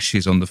his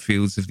ashes on the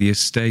fields of the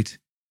estate.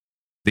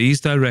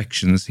 These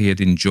directions he had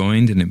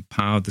enjoined and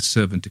empowered the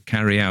servant to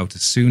carry out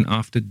as soon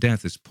after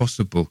death as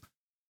possible.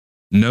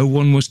 No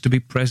one was to be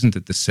present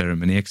at the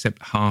ceremony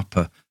except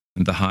Harper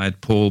and the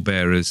hired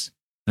pallbearers,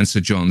 and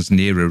Sir John's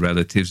nearer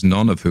relatives,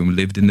 none of whom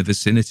lived in the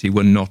vicinity,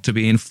 were not to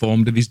be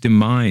informed of his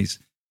demise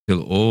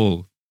till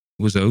all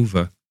was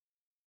over.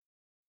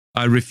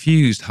 I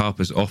refused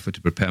Harper's offer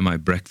to prepare my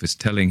breakfast,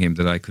 telling him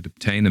that I could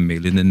obtain a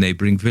meal in the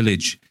neighbouring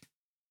village.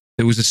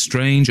 There was a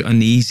strange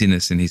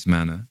uneasiness in his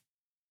manner,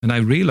 and I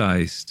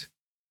realized,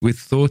 with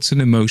thoughts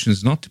and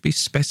emotions not to be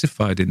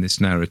specified in this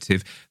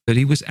narrative, that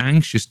he was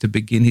anxious to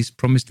begin his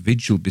promised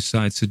vigil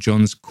beside Sir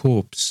John's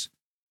corpse.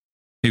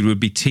 It would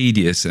be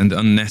tedious and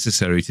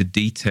unnecessary to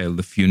detail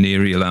the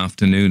funereal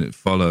afternoon that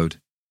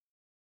followed.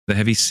 The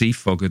heavy sea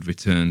fog had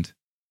returned,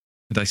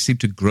 and I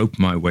seemed to grope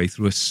my way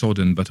through a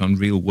sodden but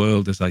unreal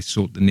world as I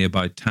sought the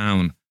nearby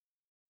town.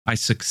 I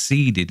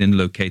succeeded in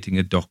locating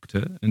a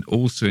doctor, and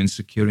also in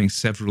securing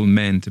several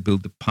men to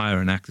build the pyre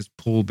and act as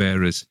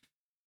pallbearers.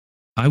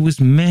 I was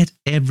met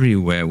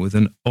everywhere with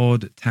an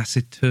odd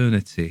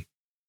taciturnity,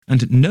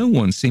 and no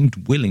one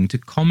seemed willing to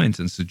comment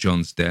on Sir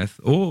John's death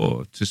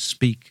or to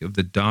speak of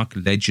the dark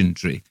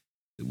legendary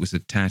that was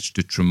attached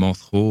to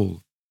Tremoth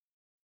Hall.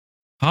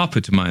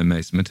 Harper, to my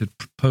amazement, had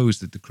proposed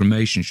that the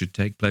cremation should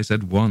take place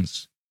at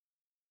once.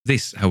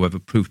 This, however,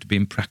 proved to be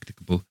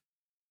impracticable.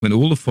 When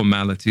all the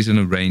formalities and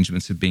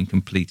arrangements had been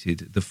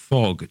completed, the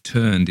fog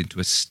turned into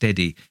a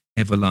steady,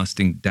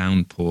 everlasting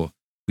downpour,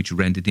 which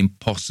rendered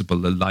impossible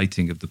the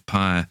lighting of the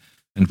pyre,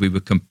 and we were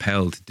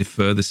compelled to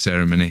defer the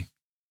ceremony.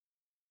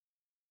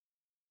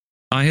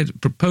 I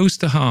had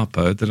proposed to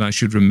Harper that I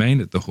should remain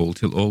at the hall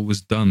till all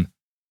was done,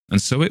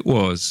 and so it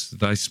was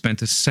that I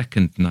spent a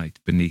second night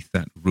beneath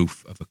that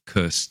roof of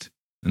accursed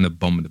and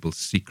abominable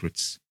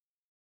secrets.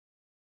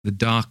 The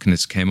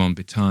darkness came on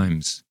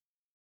betimes.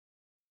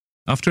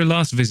 After a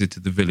last visit to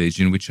the village,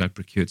 in which I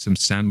procured some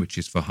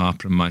sandwiches for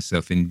Harper and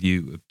myself in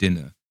lieu of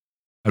dinner,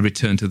 I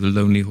returned to the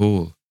lonely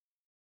hall.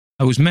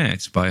 I was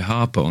met by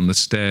Harper on the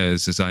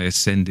stairs as I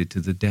ascended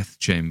to the death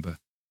chamber.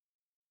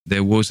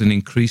 There was an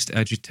increased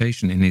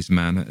agitation in his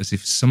manner, as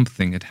if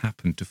something had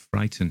happened to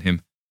frighten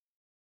him.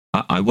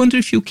 I wonder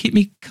if you'll keep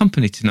me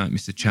company tonight,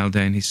 Mr.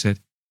 Chaldane," he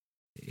said.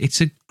 "It's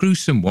a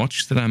gruesome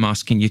watch that I'm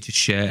asking you to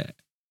share,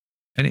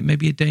 and it may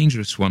be a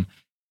dangerous one.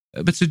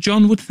 But Sir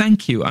John would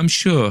thank you, I'm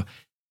sure.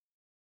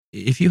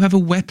 If you have a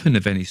weapon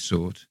of any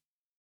sort,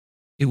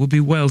 it would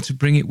be well to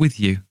bring it with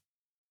you."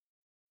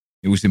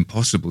 It was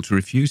impossible to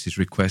refuse his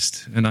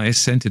request, and I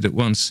assented at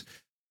once.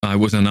 I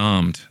was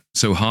unarmed,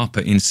 so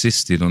Harper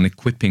insisted on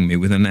equipping me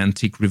with an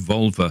antique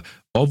revolver,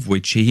 of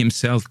which he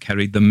himself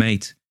carried the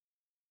mate.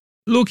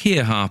 "Look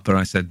here, Harper,"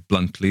 I said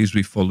bluntly as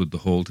we followed the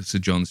hall to Sir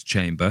John's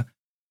chamber.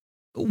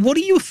 "What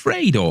are you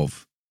afraid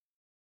of?"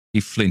 He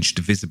flinched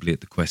visibly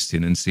at the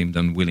question and seemed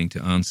unwilling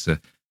to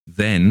answer.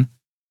 Then,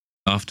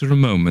 after a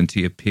moment,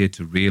 he appeared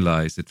to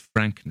realize that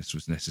frankness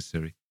was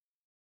necessary.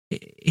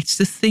 "It's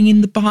the thing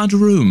in the barred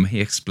room," he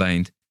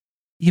explained.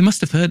 "You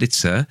must have heard it,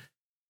 sir.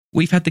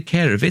 We've had the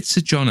care of it,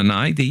 Sir John and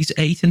I, these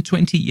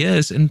 28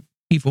 years, and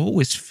we've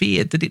always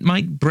feared that it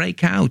might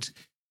break out.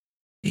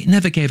 It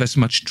never gave us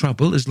much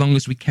trouble as long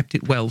as we kept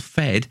it well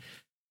fed,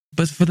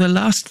 but for the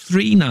last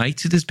 3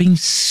 nights it has been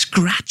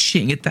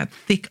scratching at that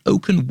thick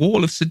oaken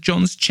wall of Sir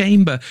John's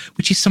chamber,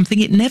 which is something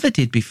it never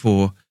did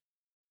before.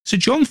 Sir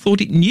John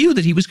thought it knew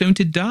that he was going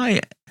to die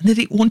and that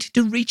it wanted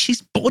to reach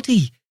his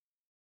body,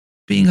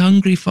 being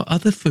hungry for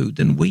other food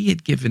than we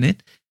had given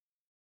it.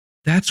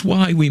 That's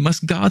why we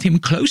must guard him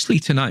closely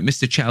tonight,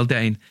 Mr.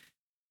 Chaldane.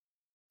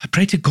 I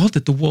pray to God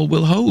that the wall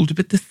will hold,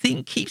 but the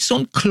thing keeps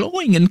on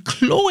clawing and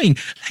clawing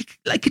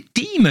like a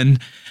demon,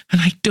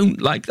 and I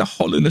don't like the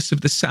hollowness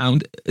of the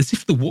sound, as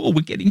if the wall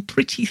were getting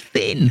pretty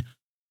thin.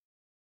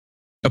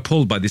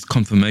 Appalled by this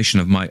confirmation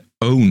of my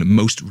own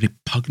most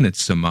repugnant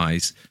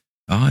surmise,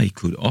 I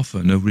could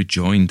offer no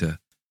rejoinder,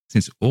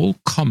 since all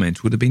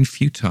comment would have been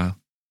futile.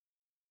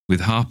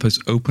 With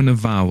Harper's open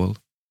avowal,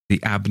 the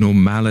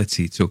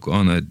abnormality took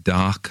on a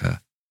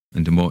darker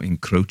and a more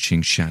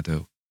encroaching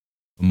shadow,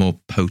 a more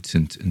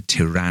potent and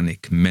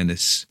tyrannic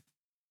menace.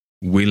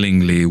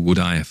 Willingly would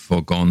I have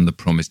foregone the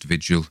promised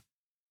vigil,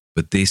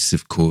 but this,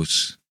 of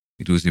course,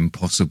 it was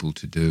impossible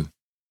to do.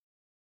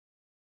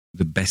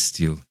 The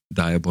bestial,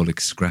 diabolic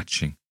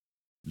scratching,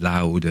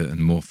 louder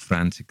and more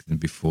frantic than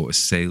before,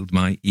 assailed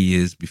my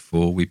ears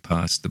before we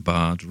passed the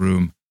barred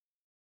room.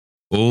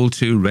 All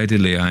too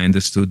readily I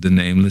understood the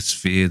nameless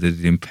fear that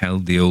had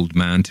impelled the old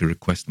man to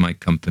request my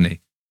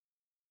company.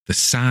 The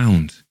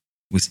sound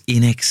was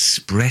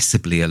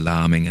inexpressibly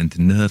alarming and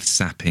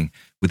nerve-sapping,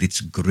 with its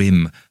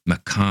grim,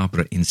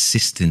 macabre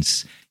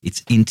insistence,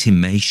 its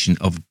intimation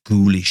of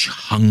ghoulish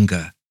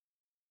hunger.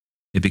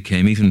 It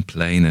became even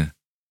plainer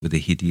with a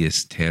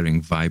hideous,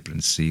 tearing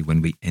vibrancy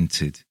when we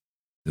entered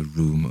the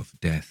room of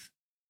death.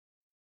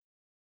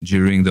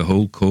 During the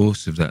whole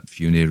course of that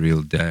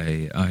funereal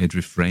day, I had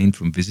refrained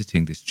from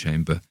visiting this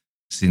chamber,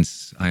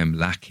 since I am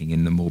lacking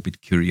in the morbid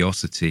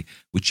curiosity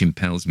which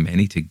impels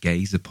many to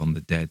gaze upon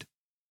the dead.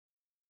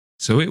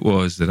 So it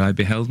was that I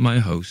beheld my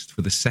host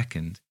for the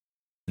second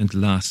and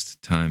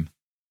last time.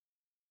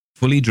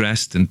 Fully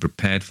dressed and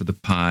prepared for the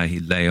pyre, he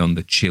lay on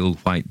the chill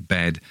white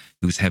bed,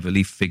 whose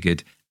heavily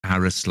figured,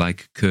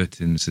 arras-like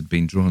curtains had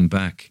been drawn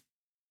back.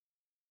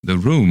 The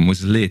room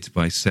was lit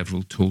by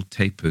several tall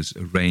tapers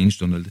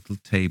arranged on a little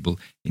table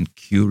in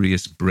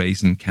curious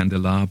brazen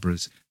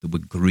candelabras that were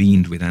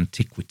greened with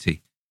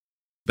antiquity,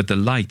 but the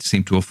light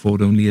seemed to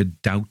afford only a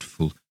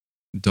doubtful,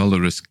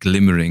 dolorous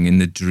glimmering in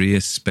the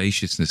drear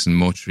spaciousness and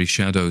mortuary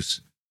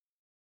shadows.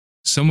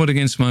 Somewhat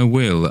against my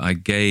will, I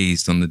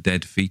gazed on the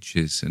dead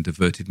features and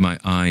averted my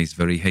eyes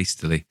very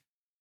hastily.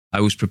 I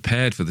was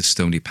prepared for the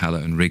stony pallor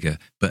and rigour,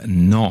 but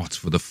not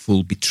for the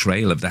full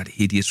betrayal of that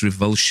hideous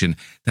revulsion,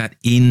 that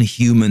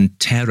inhuman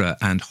terror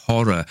and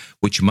horror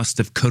which must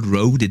have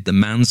corroded the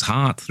man's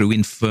heart through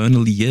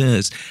infernal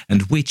years,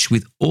 and which,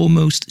 with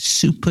almost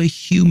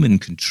superhuman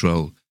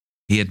control,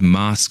 he had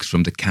masked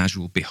from the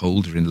casual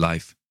beholder in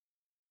life.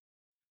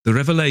 The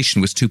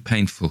revelation was too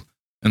painful,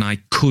 and I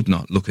could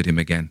not look at him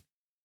again.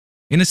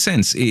 In a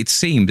sense, it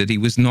seemed that he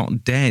was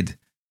not dead,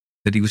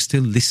 that he was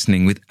still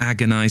listening with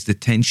agonized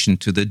attention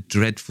to the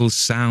dreadful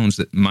sounds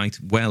that might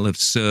well have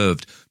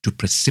served to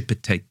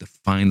precipitate the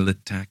final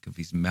attack of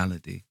his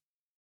malady.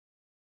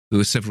 There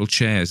were several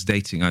chairs,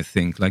 dating, I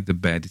think, like the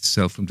bed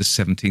itself, from the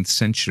 17th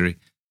century.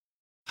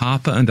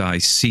 Harper and I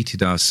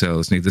seated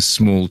ourselves near the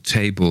small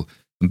table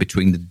and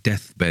between the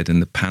deathbed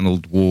and the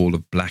panelled wall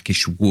of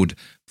blackish wood,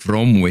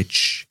 from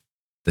which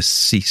the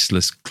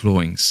ceaseless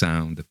clawing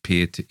sound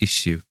appeared to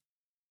issue.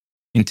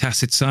 In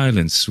tacit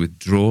silence, with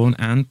drawn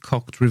and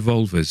cocked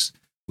revolvers,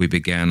 we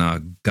began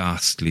our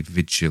ghastly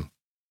vigil.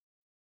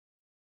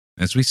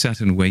 As we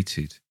sat and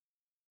waited,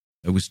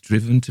 I was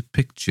driven to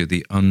picture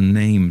the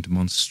unnamed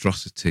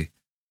monstrosity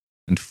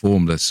and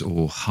formless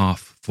or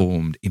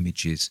half-formed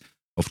images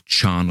of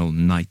charnel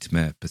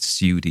nightmare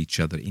pursued each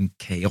other in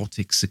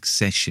chaotic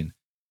succession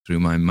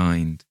through my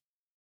mind.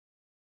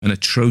 An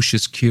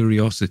atrocious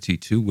curiosity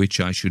to which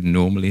I should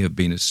normally have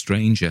been a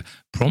stranger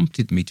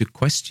prompted me to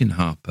question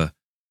Harper,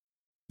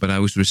 but I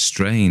was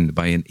restrained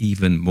by an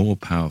even more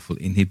powerful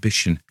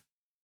inhibition.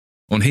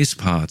 On his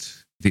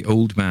part, the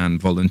old man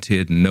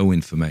volunteered no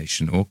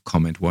information or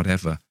comment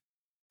whatever,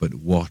 but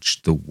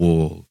watched the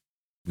wall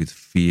with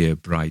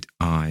fear-bright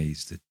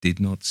eyes that did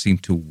not seem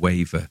to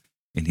waver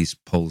in his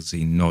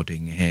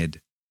palsy-nodding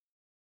head.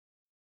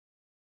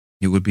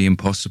 It would be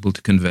impossible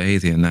to convey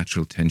the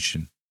unnatural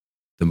tension,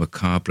 the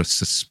macabre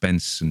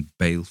suspense and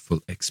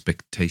baleful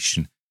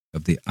expectation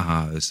of the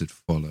hours that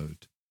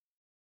followed.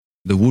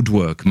 The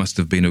woodwork must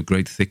have been of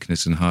great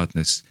thickness and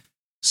hardness,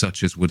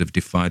 such as would have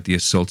defied the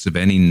assaults of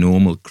any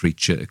normal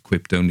creature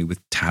equipped only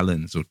with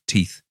talons or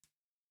teeth.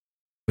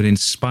 But in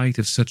spite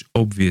of such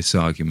obvious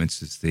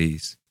arguments as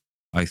these,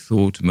 I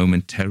thought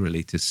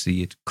momentarily to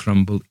see it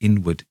crumble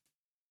inward.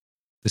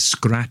 The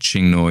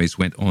scratching noise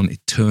went on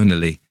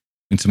eternally,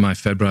 and to my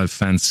febrile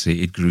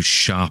fancy it grew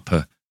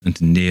sharper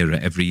and nearer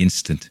every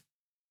instant.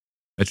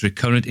 At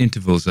recurrent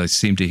intervals I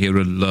seemed to hear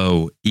a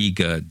low,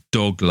 eager,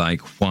 dog-like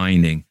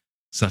whining,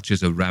 such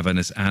as a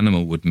ravenous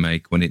animal would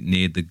make when it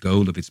neared the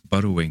goal of its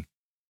burrowing.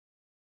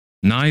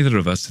 Neither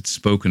of us had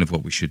spoken of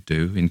what we should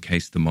do in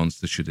case the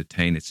monster should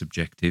attain its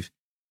objective,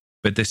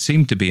 but there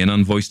seemed to be an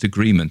unvoiced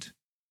agreement.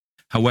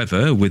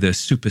 However, with a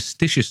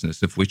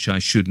superstitiousness of which I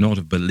should not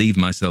have believed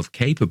myself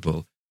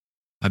capable,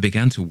 I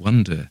began to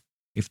wonder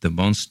if the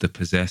monster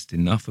possessed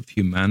enough of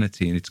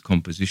humanity in its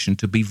composition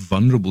to be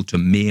vulnerable to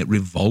mere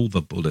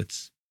revolver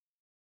bullets?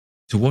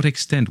 To what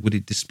extent would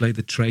it display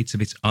the traits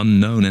of its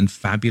unknown and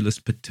fabulous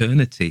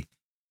paternity?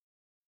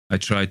 I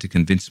tried to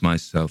convince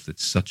myself that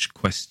such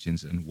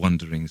questions and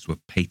wonderings were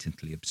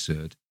patently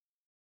absurd,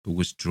 but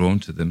was drawn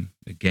to them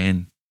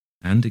again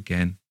and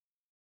again,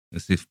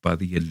 as if by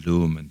the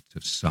allurement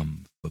of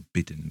some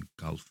forbidden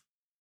gulf.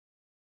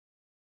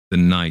 The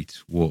night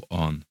wore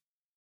on,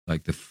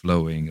 like the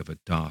flowing of a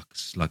dark,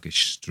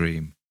 sluggish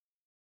stream,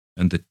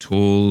 and the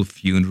tall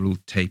funeral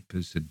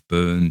tapers had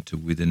burned to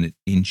within an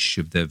inch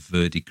of their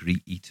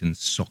verdigris-eaten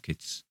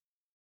sockets.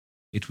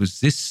 It was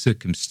this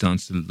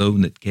circumstance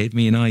alone that gave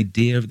me an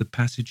idea of the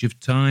passage of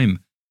time,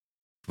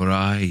 for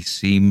I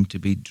seemed to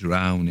be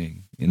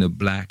drowning in a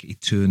black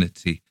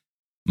eternity,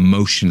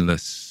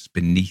 motionless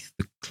beneath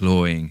the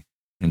clawing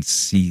and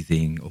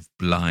seething of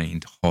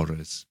blind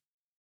horrors.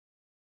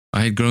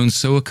 I had grown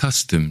so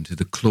accustomed to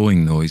the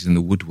clawing noise in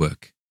the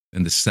woodwork,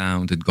 and the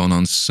sound had gone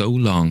on so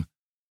long,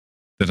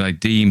 that I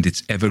deemed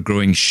its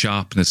ever-growing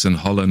sharpness and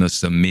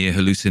hollowness a mere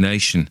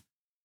hallucination,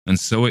 and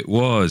so it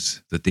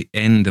was that the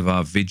end of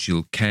our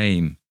vigil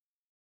came,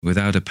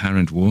 without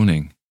apparent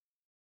warning.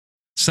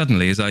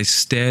 Suddenly, as I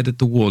stared at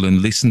the wall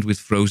and listened with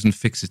frozen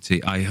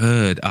fixity, I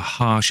heard a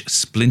harsh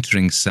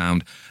splintering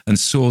sound and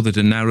saw that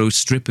a narrow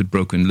strip had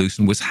broken loose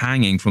and was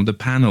hanging from the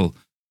panel.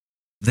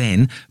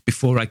 Then,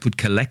 before I could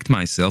collect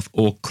myself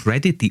or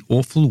credit the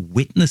awful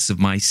witness of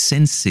my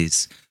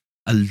senses,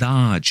 a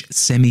large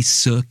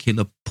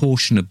semicircular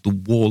portion of the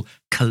wall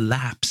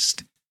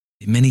collapsed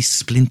in many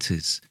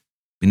splinters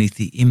beneath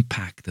the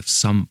impact of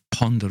some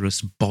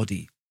ponderous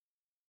body.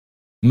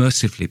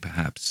 Mercifully,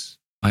 perhaps,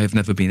 I have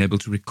never been able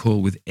to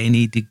recall with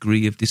any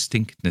degree of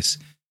distinctness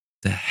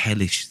the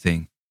hellish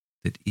thing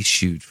that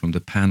issued from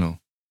the panel.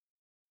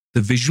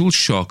 The visual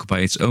shock by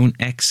its own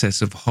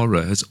excess of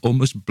horror has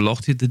almost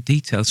blotted the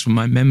details from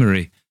my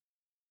memory.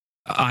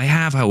 I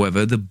have,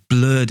 however, the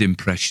blurred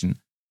impression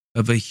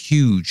of a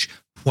huge,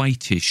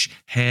 whitish,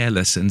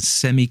 hairless and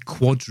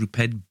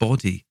semi-quadruped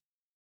body,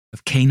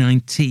 of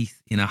canine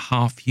teeth in a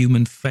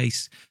half-human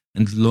face,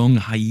 and long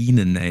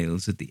hyena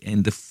nails at the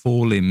end of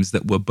forelimbs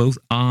that were both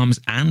arms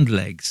and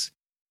legs.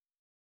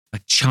 A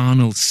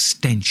charnel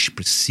stench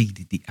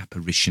preceded the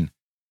apparition,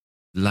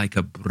 like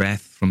a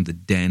breath from the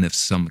den of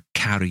some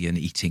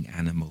carrion-eating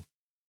animal,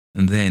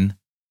 and then,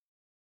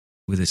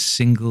 with a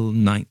single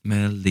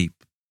nightmare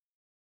leap,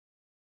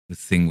 the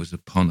thing was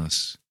upon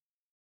us.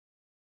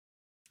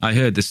 I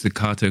heard the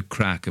staccato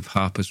crack of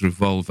Harper's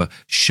revolver,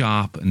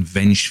 sharp and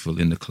vengeful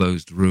in the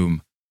closed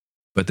room,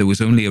 but there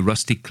was only a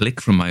rusty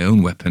click from my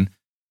own weapon.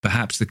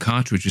 Perhaps the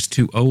cartridge was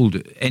too old.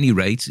 At any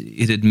rate,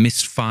 it had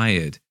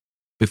misfired.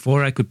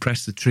 Before I could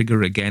press the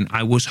trigger again,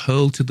 I was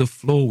hurled to the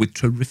floor with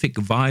terrific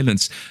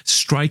violence,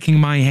 striking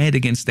my head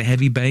against the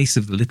heavy base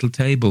of the little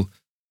table.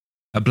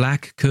 A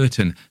black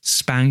curtain,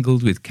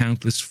 spangled with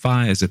countless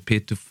fires,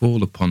 appeared to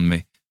fall upon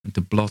me and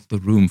to blot the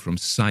room from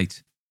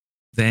sight.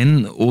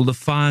 Then all the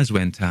fires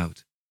went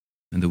out,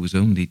 and there was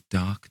only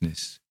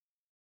darkness.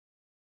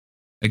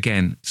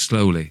 Again,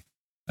 slowly,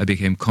 I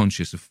became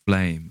conscious of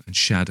flame and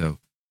shadow,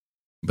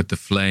 but the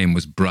flame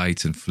was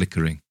bright and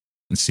flickering,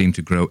 and seemed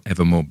to grow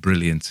ever more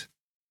brilliant.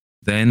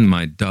 Then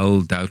my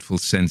dull, doubtful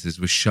senses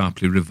were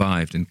sharply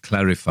revived and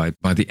clarified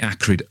by the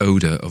acrid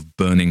odour of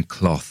burning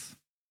cloth.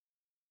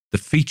 The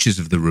features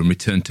of the room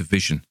returned to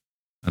vision,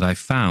 and I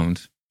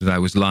found that I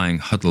was lying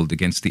huddled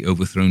against the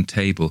overthrown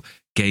table,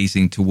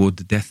 gazing toward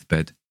the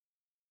deathbed.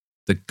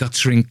 The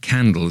guttering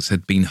candles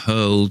had been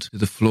hurled to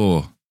the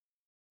floor.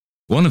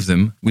 One of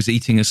them was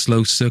eating a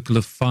slow circle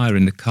of fire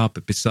in the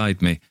carpet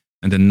beside me,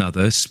 and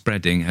another,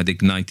 spreading, had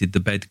ignited the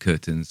bed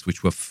curtains,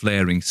 which were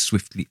flaring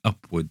swiftly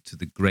upward to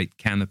the great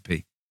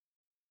canopy.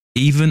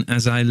 Even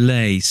as I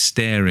lay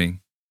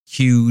staring,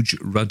 huge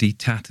ruddy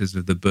tatters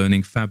of the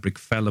burning fabric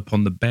fell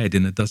upon the bed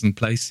in a dozen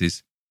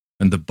places,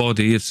 and the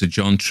body of Sir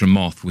John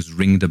Tremoth was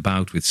ringed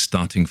about with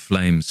starting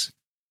flames.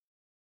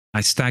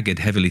 I staggered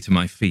heavily to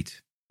my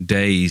feet,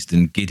 dazed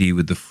and giddy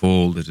with the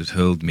fall that had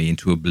hurled me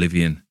into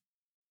oblivion.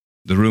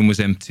 The room was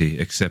empty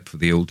except for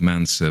the old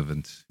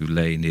manservant, who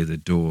lay near the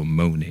door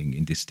moaning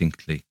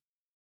indistinctly.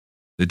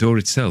 The door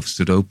itself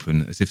stood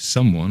open as if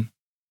someone,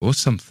 or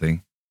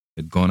something,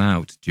 had gone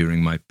out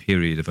during my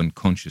period of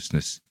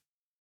unconsciousness.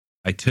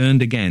 I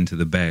turned again to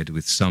the bed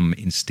with some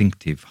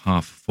instinctive,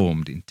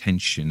 half-formed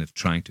intention of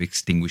trying to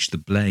extinguish the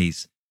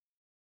blaze.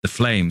 The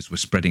flames were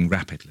spreading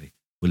rapidly,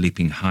 were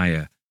leaping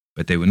higher,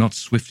 but they were not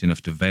swift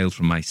enough to veil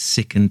from my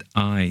sickened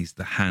eyes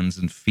the hands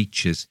and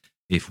features,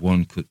 if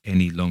one could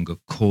any longer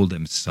call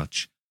them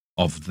such,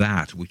 of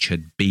that which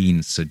had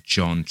been Sir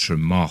John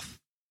Tremoth.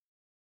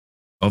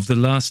 Of the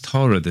last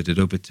horror that had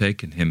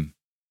overtaken him,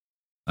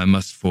 I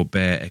must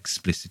forbear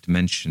explicit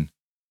mention,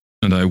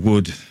 and I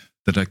would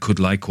that I could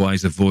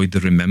likewise avoid the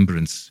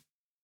remembrance.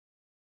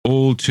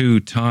 All too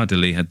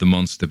tardily had the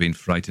monster been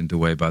frightened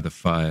away by the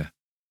fire.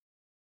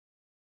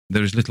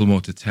 There is little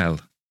more to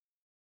tell.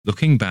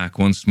 Looking back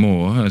once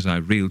more, as I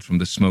reeled from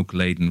the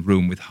smoke-laden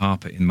room with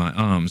Harper in my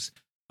arms,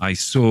 I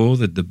saw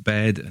that the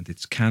bed and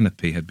its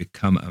canopy had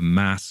become a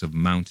mass of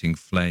mounting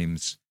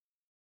flames.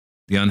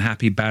 The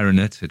unhappy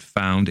baronet had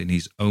found in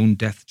his own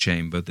death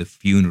chamber the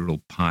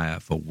funeral pyre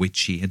for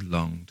which he had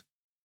longed.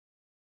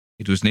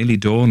 It was nearly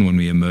dawn when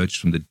we emerged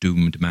from the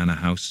doomed manor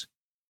house.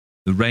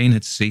 The rain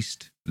had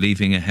ceased,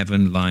 leaving a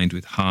heaven lined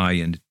with high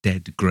and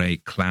dead grey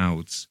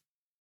clouds.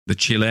 The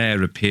chill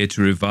air appeared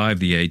to revive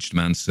the aged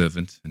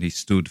manservant, and he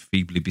stood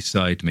feebly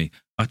beside me,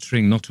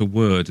 uttering not a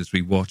word as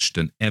we watched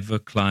an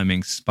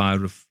ever-climbing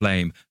spire of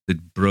flame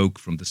that broke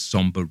from the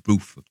sombre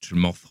roof of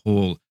Tremoth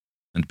Hall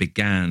and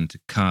began to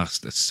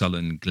cast a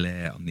sullen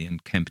glare on the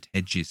unkempt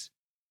hedges.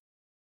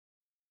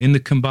 In the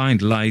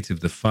combined light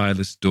of the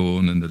fireless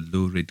dawn and the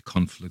lurid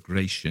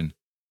conflagration,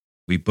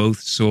 we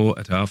both saw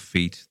at our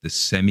feet the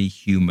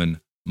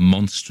semi-human,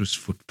 monstrous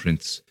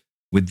footprints,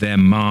 with their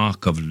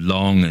mark of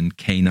long and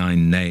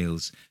canine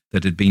nails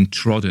that had been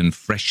trodden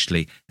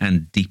freshly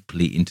and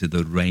deeply into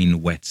the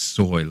rain-wet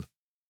soil.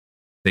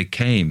 They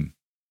came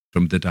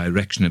from the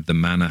direction of the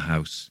manor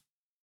house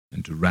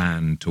and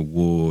ran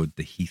toward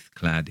the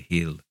heath-clad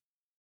hill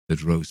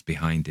that rose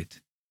behind it.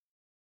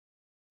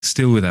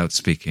 Still without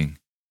speaking,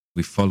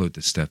 we followed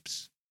the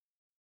steps.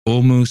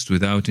 Almost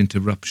without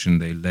interruption,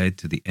 they led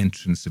to the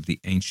entrance of the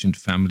ancient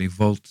family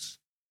vaults,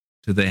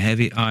 to the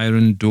heavy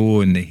iron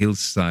door in the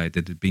hillside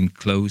that had been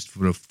closed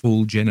for a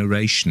full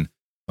generation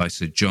by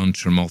Sir John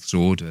Tremoth's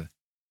order.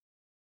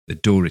 The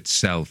door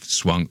itself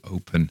swung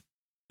open,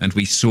 and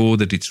we saw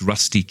that its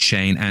rusty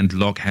chain and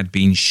lock had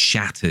been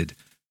shattered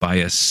by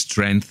a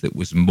strength that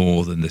was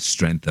more than the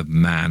strength of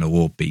man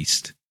or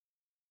beast.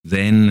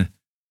 Then,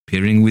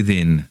 peering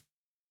within,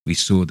 we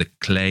saw the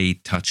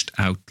clay-touched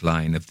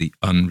outline of the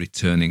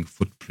unreturning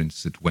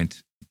footprints that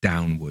went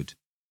downward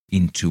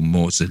into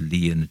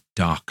mausolean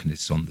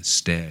darkness on the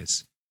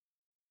stairs.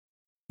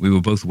 We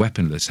were both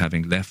weaponless,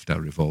 having left our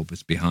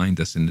revolvers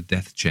behind us in the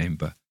death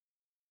chamber,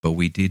 but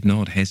we did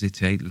not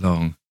hesitate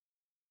long.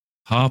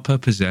 Harper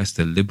possessed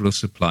a liberal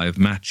supply of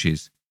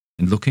matches,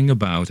 and looking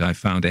about I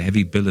found a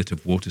heavy billet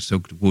of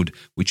water-soaked wood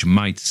which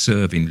might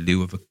serve in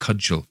lieu of a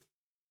cudgel.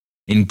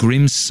 In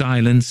grim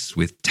silence,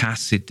 with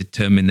tacit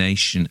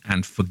determination,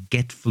 and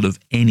forgetful of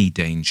any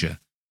danger,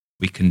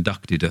 we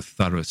conducted a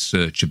thorough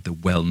search of the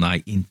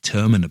well-nigh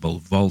interminable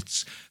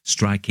vaults,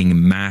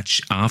 striking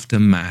match after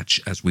match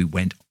as we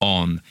went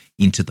on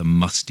into the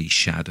musty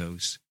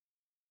shadows.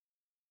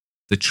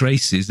 The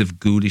traces of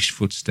ghoulish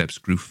footsteps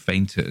grew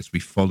fainter as we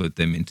followed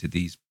them into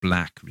these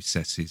black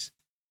recesses,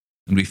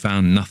 and we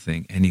found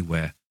nothing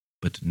anywhere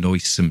but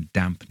noisome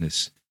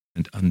dampness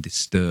and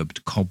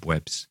undisturbed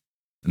cobwebs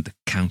and the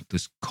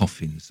countless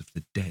coffins of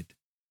the dead.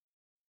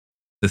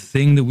 The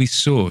thing that we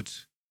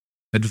sought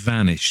had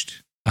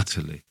vanished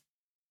utterly,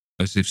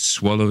 as if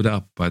swallowed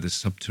up by the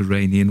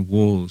subterranean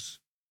walls.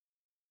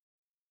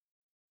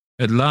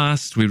 At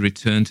last we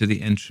returned to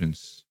the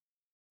entrance.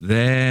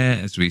 There,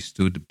 as we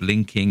stood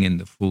blinking in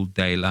the full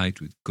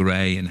daylight with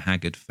grey and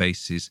haggard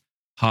faces,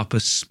 Harper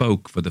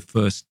spoke for the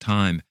first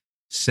time,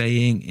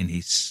 saying in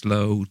his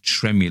slow,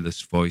 tremulous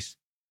voice,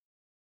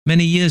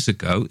 "Many years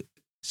ago,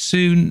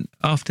 soon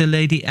after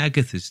Lady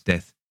Agatha's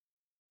death,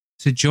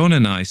 Sir John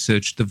and I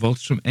searched the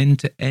vaults from end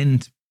to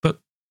end,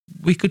 but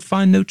we could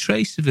find no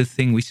trace of the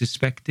thing we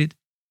suspected.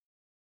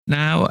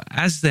 Now,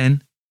 as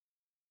then,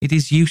 it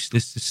is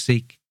useless to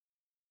seek.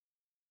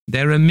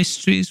 There are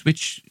mysteries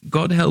which,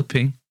 God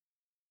helping,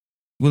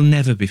 will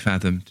never be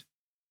fathomed.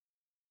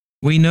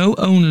 We know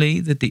only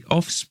that the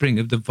offspring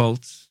of the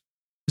vaults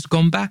has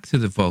gone back to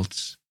the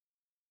vaults.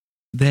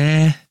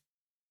 There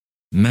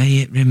may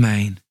it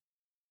remain."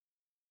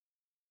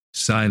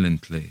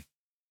 Silently,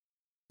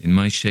 in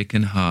my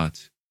shaken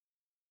heart,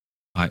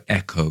 I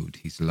echoed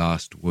his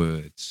last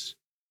words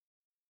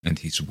and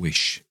his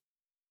wish.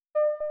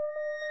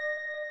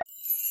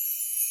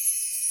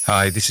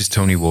 Hi, this is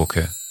Tony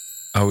Walker.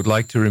 I would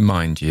like to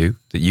remind you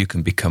that you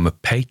can become a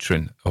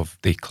patron of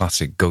the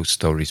Classic Ghost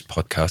Stories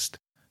podcast.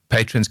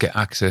 Patrons get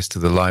access to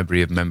the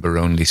library of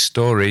member-only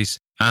stories,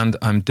 and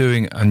I'm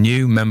doing a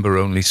new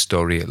member-only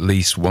story at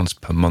least once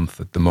per month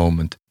at the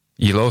moment.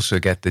 You'll also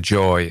get the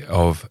joy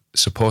of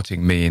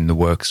supporting me in the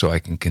work so I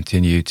can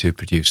continue to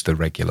produce the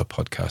regular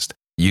podcast.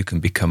 You can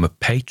become a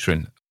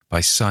patron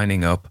by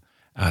signing up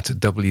at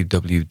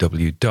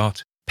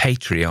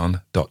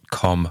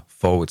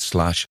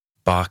www.patreon.com/Barcud,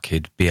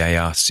 BARCUD.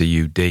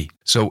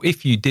 So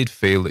if you did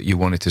feel that you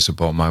wanted to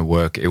support my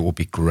work, it would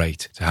be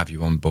great to have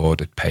you on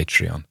board at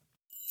Patreon.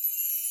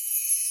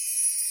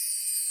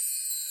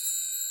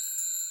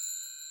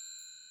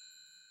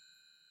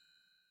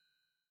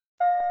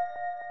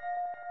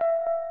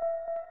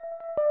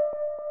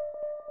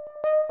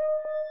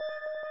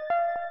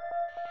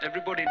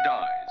 Everybody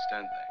dies,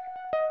 don't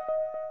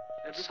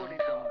they? Everybody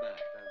come back, don't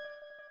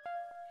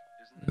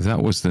they?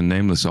 That was the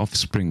Nameless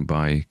Offspring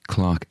by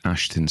Clark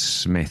Ashton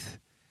Smith.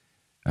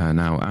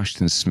 Now,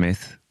 Ashton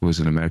Smith was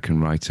an American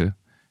writer,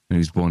 and he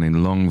was born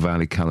in Long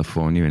Valley,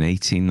 California in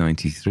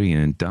 1893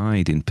 and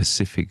died in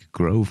Pacific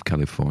Grove,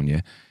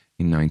 California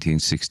in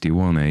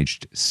 1961,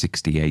 aged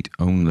 68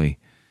 only.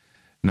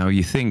 Now,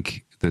 you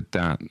think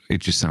that it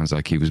just sounds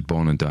like he was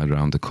born and died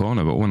around the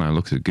corner. But when I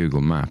looked at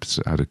Google Maps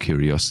out of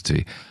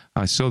curiosity,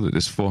 I saw that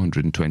there's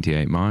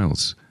 428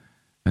 miles,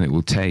 and it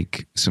will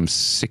take some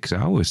 6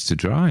 hours to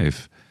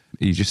drive.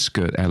 You just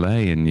skirt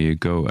LA and you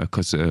go,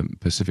 because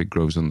Pacific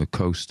Grove's on the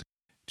coast,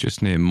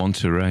 just near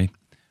Monterey.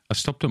 I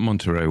stopped at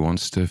Monterey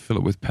once to fill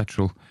it with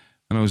petrol,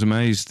 and I was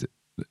amazed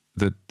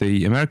that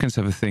the Americans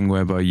have a thing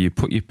whereby you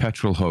put your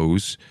petrol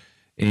hose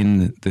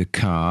in the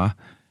car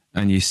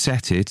and you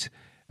set it,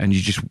 and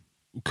you just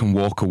can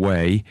walk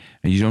away,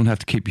 and you don't have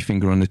to keep your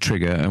finger on the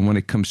trigger, and when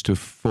it comes to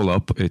full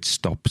up, it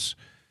stops.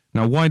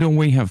 Now, why don't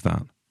we have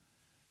that?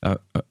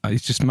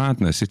 It's just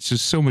madness. It's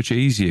just so much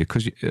easier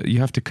because you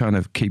have to kind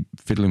of keep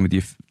fiddling with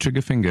your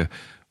trigger finger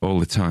all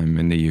the time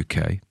in the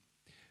UK.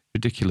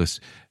 Ridiculous.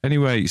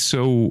 Anyway,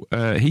 so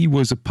he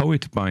was a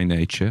poet by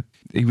nature.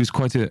 He was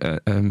quite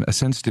a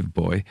sensitive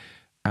boy,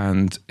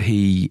 and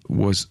he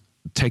was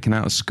taken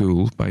out of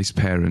school by his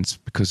parents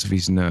because of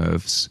his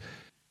nerves,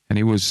 and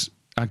he was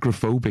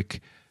agoraphobic,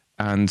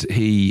 and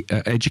he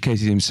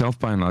educated himself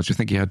by and large. I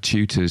think he had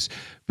tutors,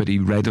 but he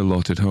read a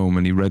lot at home,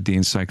 and he read the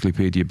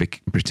Encyclopedia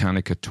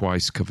Britannica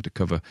twice, cover to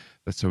cover.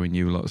 That's how he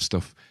knew a lot of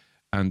stuff.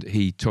 And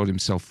he taught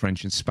himself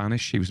French and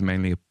Spanish. He was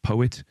mainly a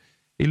poet.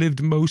 He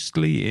lived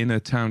mostly in a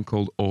town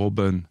called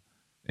Auburn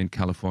in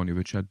California,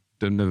 which I'd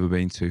never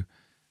been to.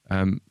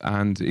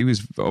 And he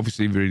was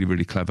obviously really,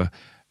 really clever.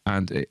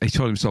 And he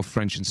taught himself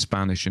French and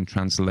Spanish and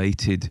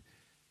translated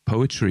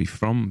poetry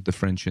from the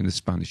French and the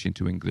Spanish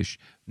into English,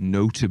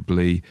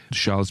 notably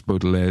Charles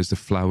Baudelaire's The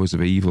Flowers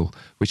of Evil,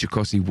 which of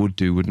course he would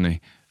do, wouldn't he?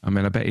 I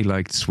mean, I bet he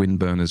liked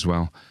Swinburne as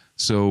well.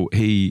 So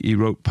he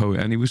wrote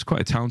poetry, and he was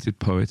quite a talented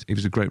poet. He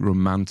was a great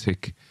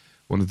romantic,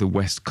 one of the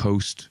West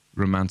Coast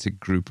romantic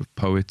group of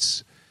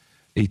poets.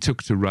 He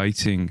took to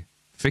writing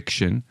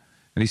fiction,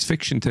 and his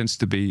fiction tends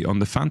to be on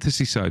the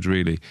fantasy side,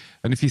 really.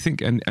 And if you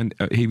think, and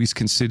he was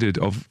considered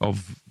of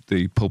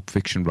the pulp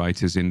fiction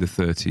writers in the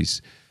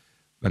 30s,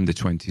 and the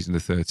 20s and the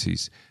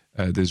 30s.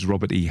 There's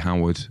Robert E.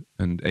 Howard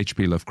and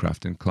H.P.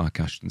 Lovecraft and Clark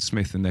Ashton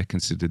Smith, and they're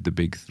considered the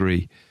big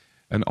three.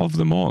 And of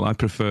them all, I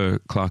prefer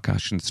Clark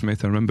Ashton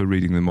Smith. I remember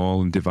reading them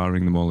all and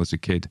devouring them all as a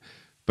kid.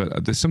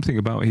 But there's something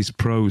about his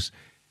prose.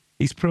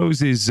 His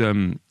prose is,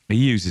 he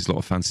uses a lot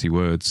of fancy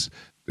words,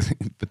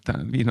 but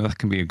that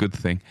can be a good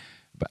thing.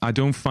 But I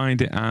don't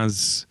find it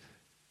as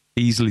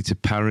easily to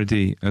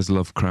parody as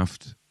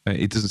Lovecraft.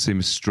 It doesn't seem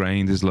as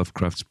strained as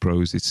Lovecraft's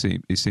prose. It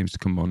seems to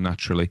come more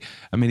naturally.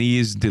 I mean, he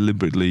is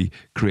deliberately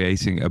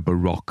creating a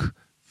baroque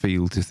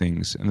feel to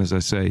things. And as I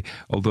say,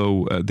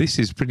 although this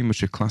is pretty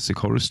much a classic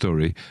horror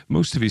story,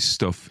 most of his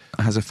stuff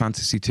has a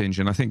fantasy tinge.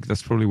 And I think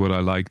that's probably what I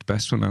liked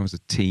best when I was a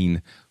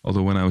teen.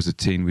 Although when I was a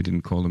teen, we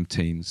didn't call them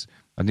teens.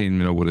 I didn't even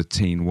know what a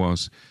teen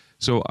was.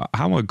 So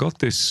how I got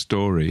this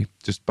story,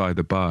 just by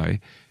the by,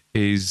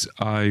 is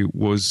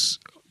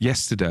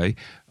yesterday,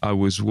 I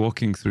was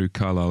walking through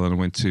Carlisle and I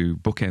went to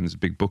Bookends, a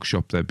big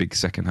bookshop there, big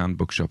second-hand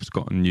bookshop. It's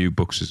got new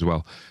books as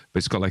well, but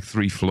it's got like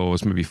 3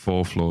 floors, maybe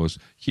 4 floors,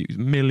 huge,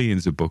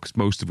 millions of books,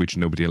 most of which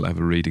nobody will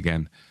ever read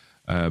again.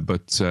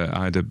 But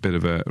I had a bit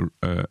of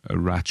a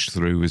ratch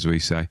through, as we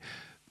say,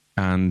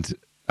 and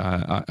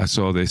I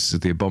saw this,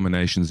 The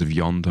Abominations of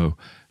Yondo.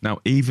 Now,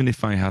 even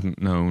if I hadn't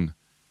known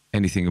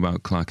anything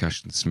about Clark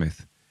Ashton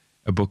Smith,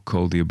 a book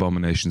called The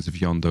Abominations of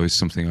Yondo is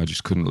something I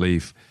just couldn't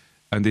leave.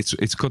 And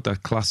it's got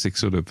that classic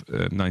sort of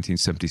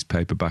 1970s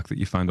paperback that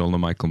you find all the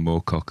Michael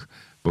Moorcock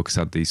books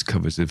had these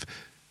covers of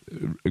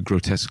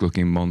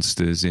grotesque-looking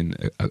monsters in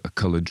a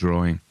coloured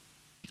drawing.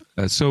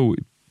 So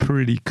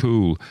pretty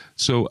cool.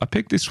 So I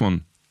picked this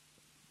one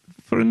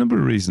for a number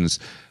of reasons,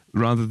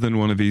 rather than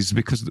one of these,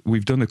 because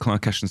we've done a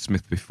Clark Ashton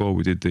Smith before.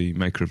 We did The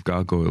Maker of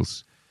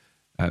Gargoyles,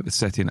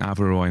 set in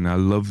Averoigne. I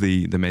love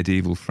the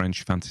medieval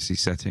French fantasy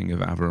setting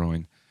of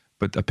Averoigne.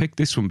 But I picked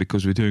this one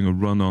because we're doing a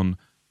run on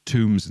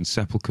tombs and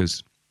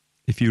sepulchres.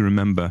 If you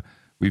remember,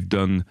 we've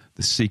done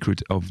The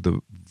Secret of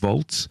the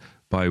Vault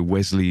by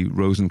Wesley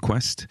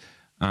Rosenquist,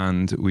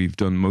 and we've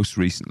done most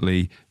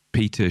recently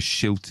Peter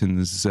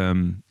Shilton's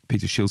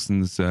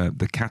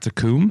The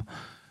Catacomb.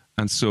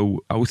 And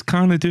so I was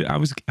kind of I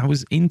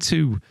was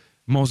into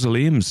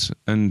mausoleums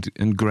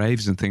and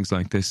graves and things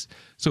like this.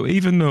 So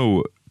even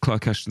though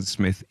Clark Ashton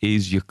Smith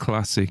is your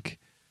classic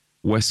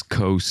West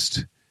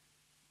Coast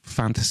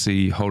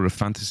horror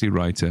fantasy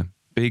writer,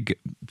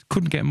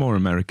 couldn't get more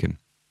American.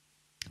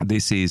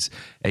 This is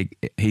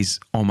his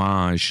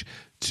homage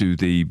to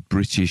the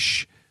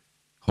British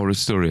horror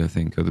story, I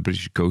think, or the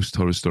British ghost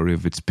horror story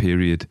of its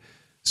period.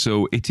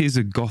 So it is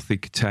a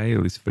gothic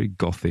tale. It's very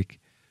gothic.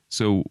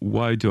 So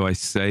why do I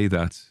say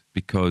that?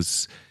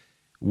 Because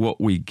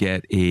what we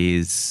get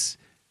is,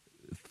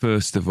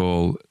 first of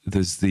all,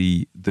 there's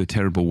the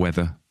terrible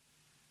weather.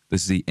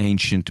 There's the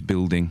ancient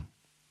building.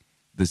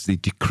 There's the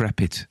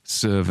decrepit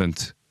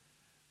servant.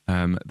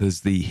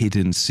 There's the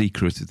hidden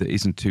secret that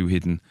isn't too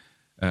hidden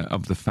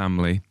of the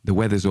family. The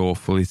weather's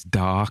awful. It's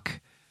dark.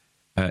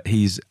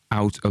 He's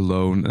out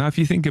alone. Now, if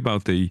you think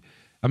about I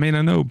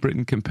know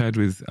Britain compared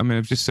with,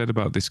 I've just said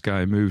about this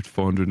guy moved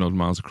 400 odd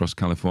miles across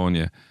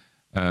California.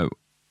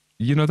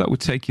 that would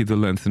take you the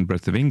length and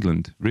breadth of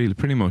England, really,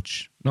 pretty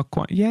much. Not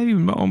quite. Yeah, it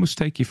would almost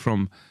take you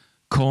from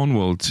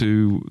Cornwall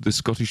to the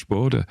Scottish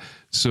border.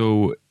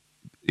 So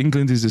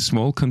England is a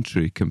small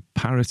country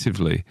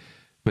comparatively,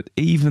 but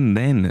even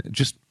then,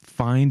 just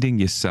finding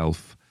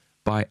yourself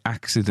by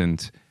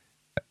accident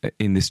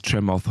in this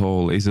Tremoth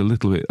Hall is a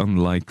little bit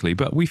unlikely.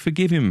 But we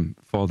forgive him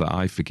for that.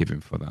 I forgive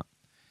him for that.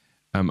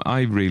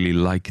 I really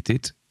liked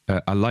it.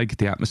 I liked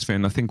the atmosphere,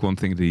 and I think one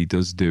thing that he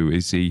does do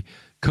is he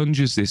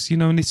conjures this,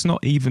 and it's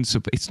not even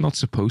it's not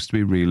supposed to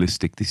be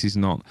realistic. This is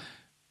not,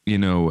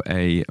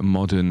 a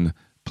modern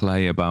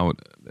play about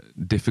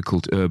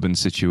difficult urban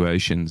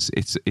situations.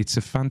 It's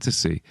a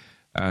fantasy,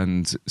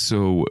 and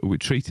so we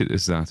treat it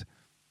as that.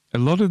 A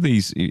lot of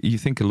these, you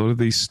think a lot of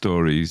these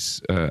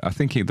stories, I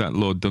think that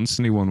Lord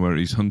Dunsany one where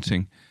he's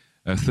hunting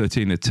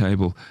 13 at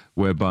table,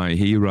 whereby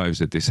he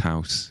arrives at this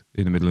house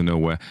in the middle of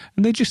nowhere,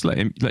 and they just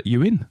let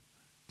you in.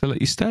 They let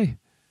you stay.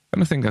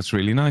 And I think that's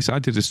really nice. I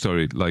did a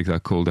story like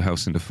that called A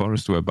House in the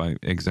Forest, whereby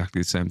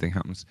exactly the same thing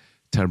happens.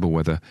 Terrible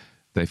weather.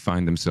 They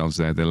find themselves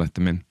there. They let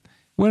them in.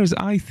 Whereas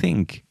I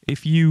think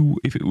if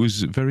it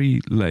was very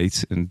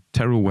late and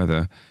terrible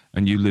weather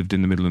and you lived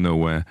in the middle of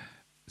nowhere,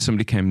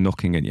 somebody came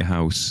knocking at your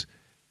house,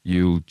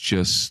 you'll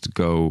just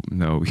go,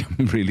 no,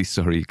 I'm really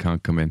sorry, you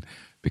can't come in,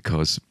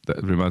 because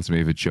that reminds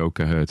me of a joke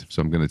I heard. So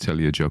I'm going to tell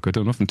you a joke. I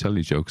don't often tell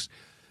you jokes.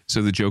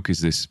 So the joke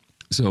is this.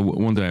 So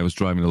one day I was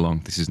driving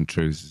along. This isn't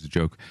true. This is a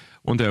joke.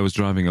 One day I was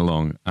driving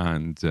along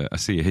and I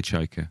see a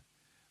hitchhiker,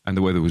 and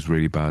the weather was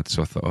really bad.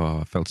 So I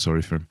thought, I felt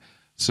sorry for him.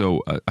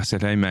 So I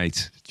said, "Hey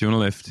mate, do you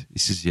want a lift?" He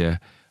says, "Yeah."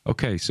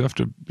 Okay. So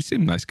he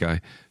seemed a nice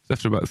guy. So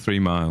after about 3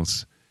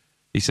 miles,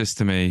 he says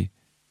to me,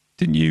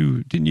 Didn't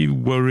you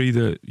worry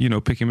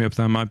that, picking me up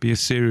there might be a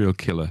serial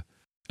killer?"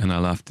 And I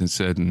laughed and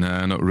said,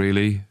 "No, not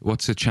really.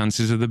 What's the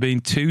chances of there being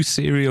 2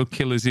 serial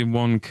killers in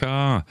one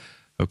car?"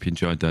 Hope you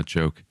enjoyed that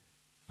joke.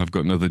 I've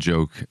got another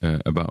joke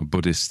about a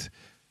Buddhist,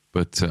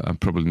 but I'm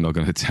probably not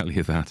going to tell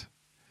you that.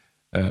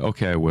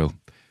 Okay, I will.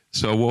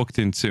 So I walked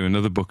into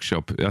another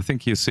bookshop. I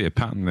think you'll see a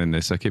pattern in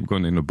this. I keep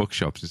going into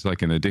bookshops. It's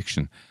like an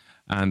addiction.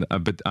 And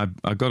but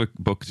I got a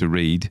book to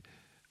read,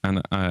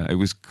 and it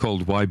was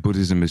called Why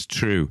Buddhism is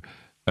True.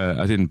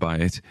 I didn't buy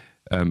it,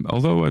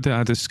 although I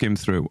had to skim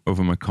through it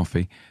over my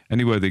coffee.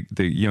 Anyway,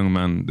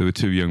 there were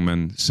 2 young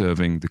men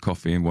serving the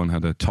coffee, and one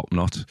had a top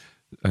knot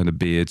and a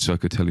beard, so I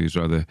could tell he was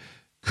rather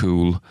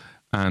cool.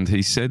 And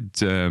he said,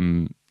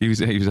 he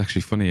was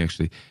actually funny,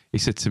 actually. He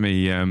said to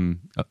me,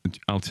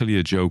 "I'll tell you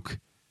a joke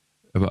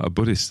about a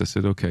Buddhist." I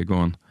said, "Okay, go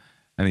on."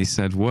 And he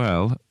said,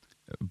 "Well,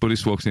 a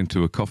Buddhist walks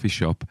into a coffee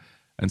shop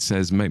and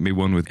says, 'Make me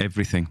one with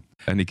everything.'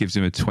 And he gives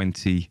him a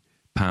 £20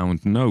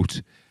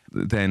 note.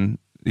 Then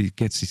he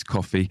gets his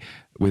coffee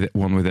with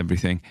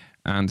everything,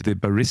 and the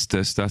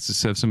barista starts to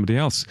serve somebody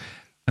else.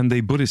 And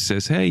the Buddhist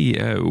says, 'Hey,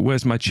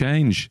 where's my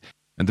change?'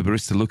 And the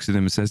barista looks at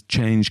him and says,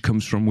 'Change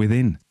comes from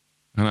within.'"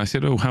 And I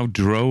said, "Oh, how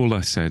droll,"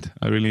 I said.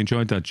 I really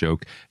enjoyed that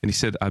joke. And he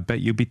said, "I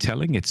bet you'll be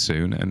telling it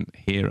soon." And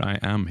here I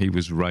am. He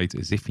was right,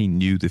 as if he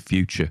knew the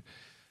future.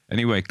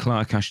 Anyway,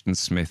 Clark Ashton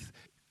Smith.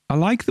 I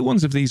like the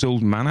ones of these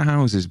old manor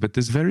houses, but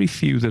there's very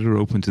few that are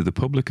open to the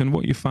public. And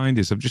what you find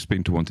is, I've just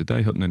been to one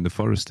today, hunting in the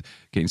forest,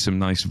 getting some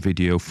nice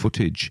video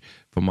footage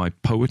for my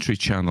poetry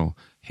channel.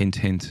 Hint,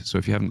 hint. So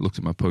if you haven't looked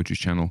at my poetry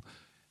channel,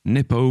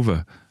 nip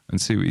over and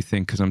see what you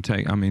think, because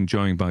I'm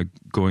enjoying by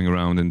going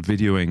around and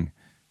videoing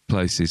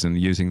places and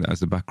using that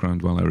as the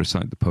background while I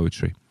recite the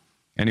poetry.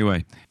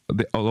 Anyway,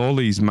 all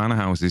these manor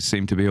houses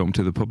seem to be open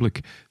to the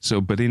public.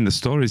 So, but in the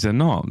stories, they're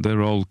not.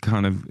 They're all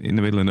kind of in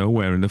the middle of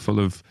nowhere, and they're full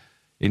of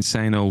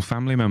insane old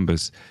family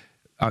members.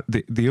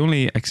 The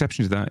only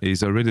exception to that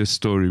is I read a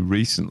story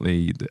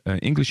recently.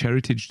 English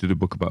Heritage did a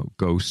book about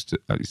ghosts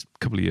a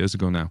couple of years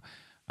ago now,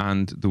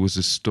 and there was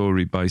a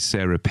story by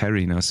Sarah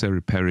Perry. Now,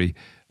 Sarah Perry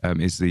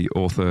is the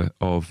author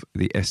of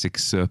The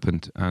Essex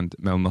Serpent and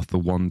Melmoth the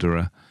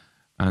Wanderer,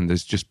 and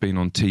has just been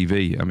on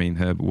TV. I mean,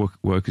 her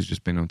work has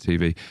just been on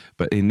TV.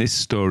 But in this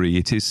story,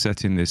 it is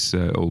set in this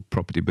old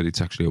property, but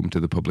it's actually open to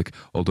the public,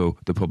 although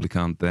the public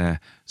aren't there.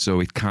 So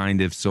it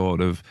kind of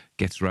sort of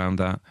gets around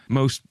that.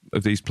 Most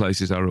of these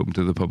places are open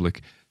to the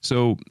public.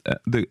 So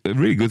the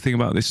really good thing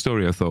about this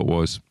story, I thought,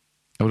 was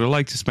I would have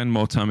liked to spend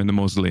more time in the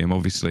mausoleum,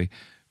 obviously,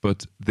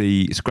 but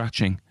the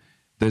scratching,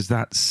 there's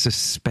that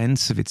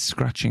suspense of it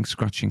scratching,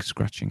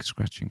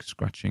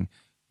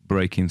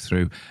 breaking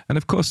through. And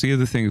of course, the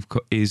other thing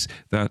is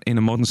that in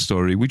a modern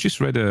story, we just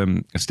read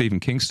a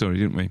Stephen King story,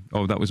 didn't we?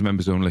 Oh, that was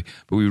members only.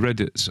 But we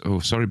read it. Oh,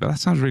 sorry, but that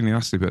sounds really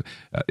nasty. But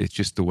it's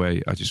just the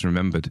way I just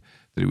remembered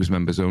that it was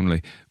members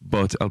only.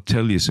 But I'll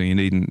tell you, so you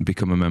needn't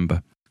become a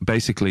member.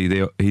 Basically,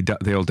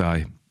 they all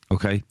die.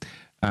 Okay.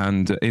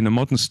 And in a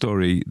modern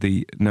story,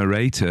 the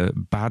narrator,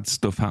 bad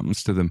stuff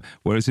happens to them.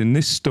 Whereas in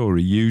this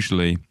story,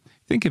 usually,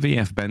 think of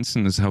E.F.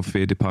 Benson as How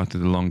Fear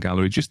Departed the Long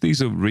Gallery. Just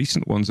these are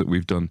recent ones that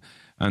we've done.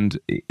 And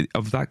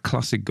of that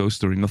classic ghost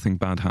story, nothing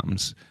bad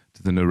happens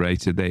to the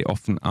narrator. They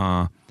often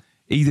are,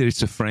 either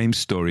it's a frame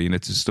story and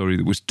it's a story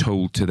that was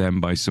told to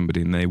them by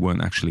somebody and they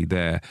weren't actually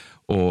there.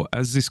 Or,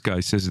 as this guy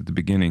says at the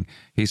beginning,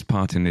 his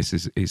part in this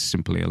is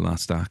simply a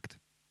last act.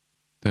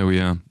 There we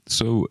are.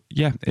 So,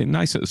 yeah, a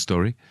nice little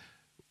story.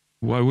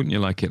 Why wouldn't you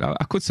like it?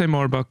 I could say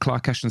more about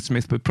Clark Ashton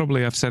Smith, but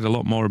probably I've said a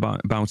lot more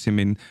about him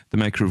in The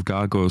Maker of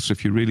Gargoyles. So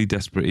if you're really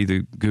desperate,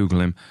 either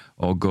Google him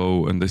or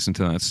go and listen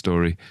to that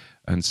story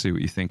and see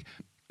what you think.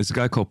 There's a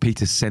guy called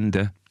Peter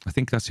Sender. I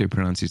think that's how you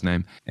pronounce his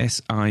name.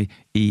 Siender.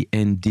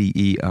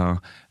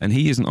 And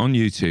he isn't on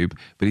YouTube,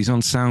 but he's on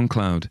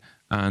SoundCloud.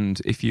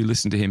 And if you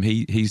listen to him,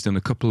 he's done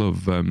a couple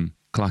of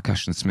Clark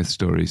Ashton Smith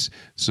stories.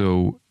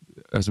 So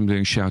as I'm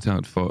doing shout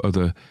out for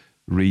other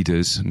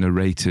readers,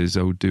 narrators,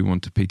 I would do one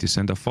to Peter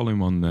Sender. I follow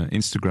him on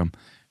Instagram,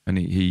 and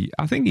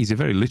I think he's a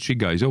very literary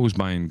guy. He's always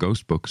buying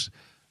ghost books.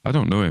 I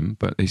don't know him,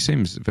 but he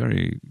seems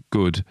very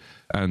good,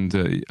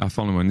 and I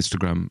follow him on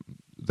Instagram.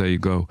 There you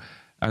go.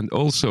 And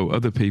also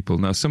other people.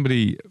 Now,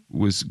 somebody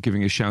was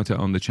giving a shout out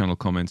on the channel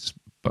comments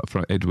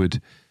for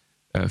Edward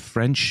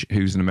French,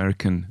 who's an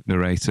American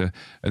narrator,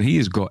 and he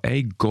has got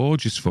a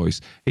gorgeous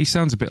voice. He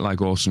sounds a bit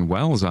like Orson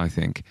Welles, I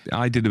think.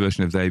 I did a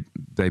version of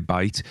They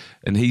Bite,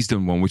 and he's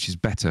done one which is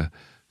better.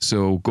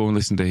 So go and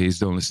listen to his,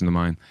 don't listen to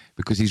mine,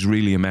 because he's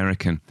really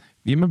American.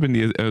 You remember in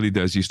the early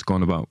days, he used to go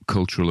on about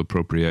cultural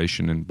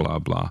appropriation and blah,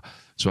 blah.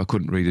 So I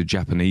couldn't read a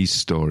Japanese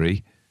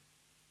story,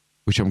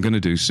 which I'm going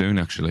to do soon,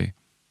 actually.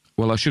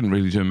 Well, I shouldn't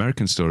really do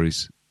American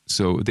stories.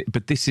 So,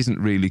 but this isn't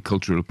really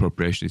cultural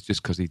appropriation. It's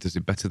just because he does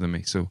it better than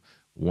me. So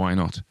why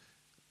not,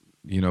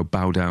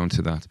 bow down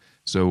to that?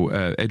 So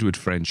Edward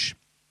French.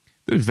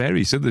 There's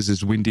various others.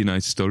 There's Windy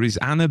Night Stories.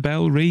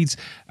 Annabelle reads.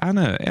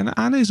 Anna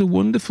is a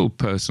wonderful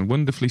person,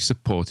 wonderfully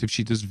supportive.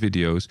 She does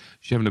videos.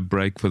 She's having a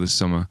break for the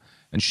summer,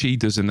 and she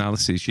does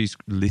analysis. She's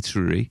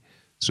literary.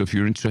 So if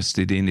you're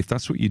interested if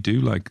that's what you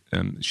do, like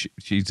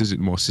she does it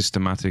more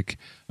systematic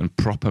and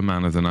proper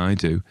manner than I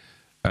do.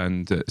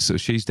 And so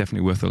she's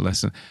definitely worth a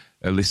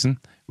listen.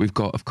 We've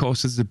got, of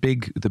course, there's the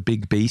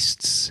big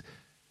beasts,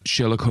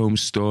 Sherlock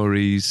Holmes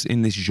stories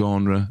in this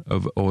genre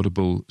of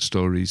audible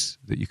stories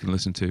that you can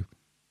listen to.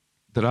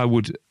 That I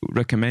would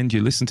recommend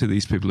you listen to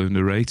these people who are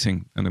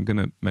narrating, and I'm going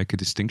to make a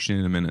distinction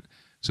in a minute.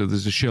 So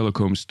there's the Sherlock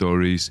Holmes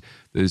stories,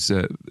 there's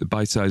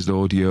bite-sized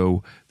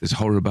audio, there's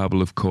Horror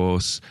Babble, of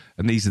course,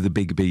 and these are the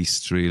big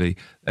beasts, really.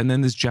 And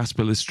then there's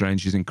Jasper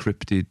Lestrange's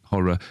encrypted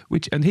horror,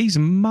 and he's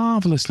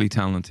marvellously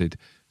talented.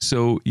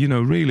 So,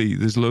 really,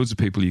 there's loads of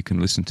people you can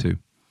listen to,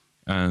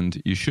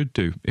 and you should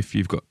do if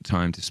you've got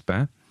time to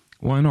spare.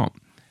 Why not?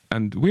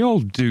 And we all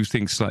do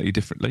things slightly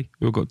differently.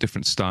 We've all got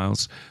different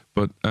styles,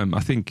 but I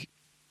think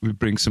we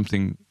bring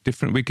something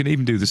different. We can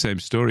even do the same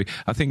story.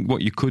 I think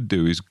what you could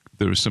do is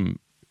there are some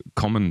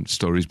common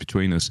stories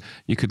between us.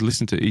 You could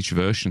listen to each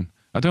version.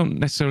 I don't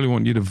necessarily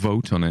want you to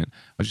vote on it.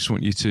 I just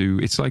want you to...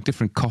 It's like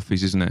different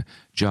coffees, isn't it?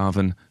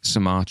 Javan,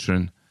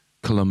 Sumatran,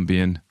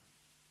 Colombian,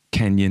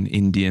 Kenyan,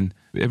 Indian.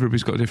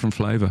 Everybody's got a different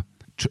flavour.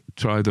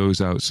 Try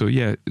those out. So,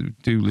 yeah,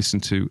 do listen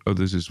to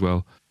others as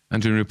well.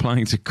 And in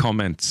replying to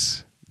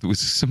comments, there was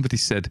somebody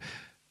said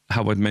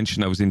how I'd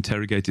mentioned I was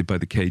interrogated by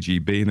the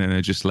KGB, and then I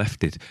just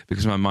left it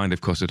because my mind,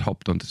 of course, had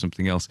hopped onto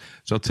something else.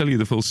 So I'll tell you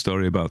the full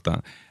story about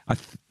that.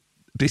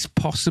 This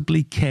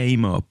possibly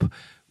came up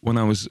when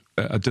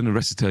I'd done a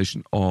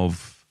recitation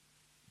of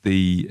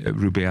the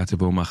Rubaiyat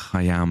of Omar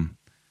Khayyam.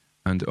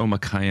 And Omar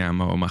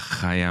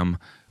Khayyam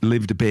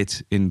lived a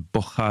bit in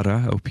Bukhara. I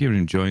hope you're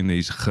enjoying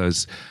these.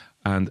 Khuz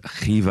and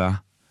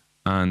Khiva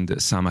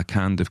and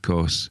Samarkand, of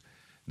course.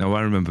 Now,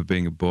 I remember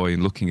being a boy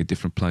and looking at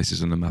different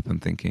places on the map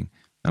and thinking,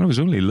 and I was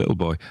only a little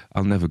boy,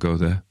 I'll never go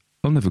there.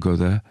 I'll never go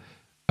there.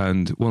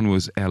 And one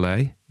was LA,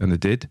 and I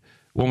did.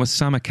 One was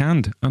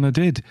Samarkand, and I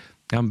did.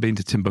 I haven't been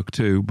to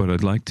Timbuktu, but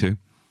I'd like to.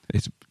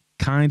 It's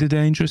kind of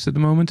dangerous at the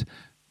moment,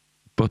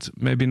 but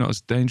maybe not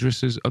as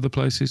dangerous as other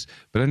places.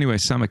 But anyway,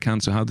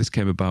 Samarkand, so how this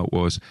came about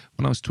was,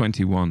 when I was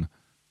 21,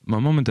 my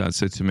mum and dad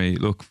said to me,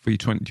 look, for your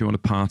 20, do you want a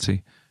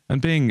party?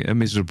 And being a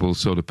miserable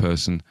sort of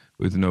person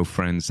with no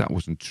friends, that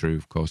wasn't true,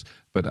 of course.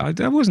 But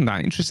I wasn't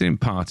that interested in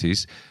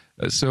parties.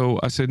 So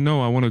I said,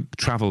 no, I want to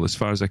travel as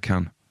far as I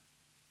can.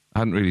 I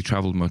hadn't really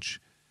travelled much.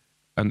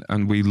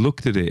 And we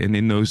looked at it, and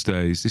in those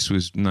days, this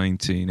was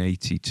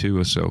 1982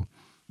 or so,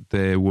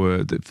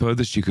 the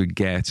furthest you could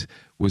get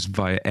was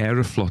via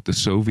Aeroflot, the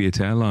Soviet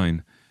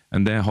airline,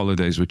 and their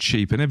holidays were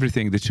cheap, and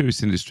everything, the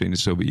tourist industry in the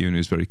Soviet Union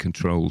is very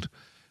controlled.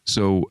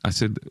 So I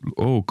said,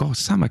 oh, God,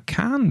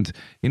 Samarkand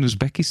in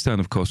Uzbekistan,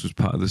 of course, was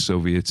part of the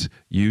Soviet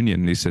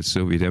Union. And he said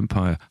Soviet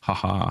Empire,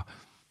 ha-ha,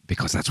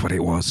 because that's what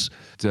it was.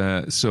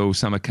 So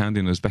Samarkand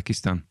in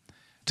Uzbekistan.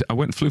 I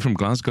went and flew from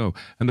Glasgow,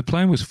 and the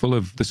plane was full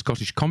of the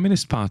Scottish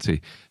Communist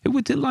Party. It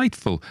was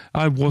delightful.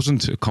 I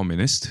wasn't a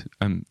communist,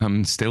 and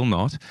I'm still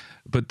not,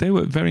 but they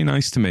were very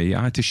nice to me.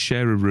 I had to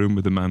share a room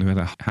with a man who had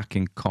a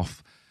hacking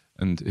cough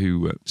and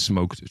who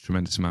smoked a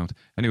tremendous amount.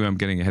 Anyway, I'm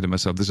getting ahead of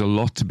myself. There's a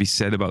lot to be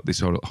said about this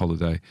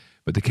holiday,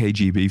 but the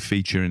KGB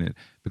feature in it,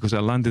 because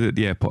I landed at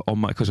the airport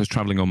because I was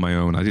traveling on my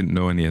own. I didn't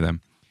know any of them,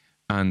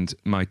 and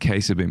my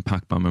case had been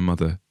packed by my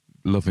mother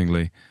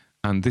lovingly,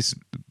 and this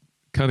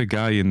kind of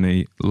guy in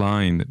the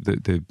line,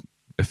 the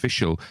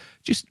official,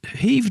 just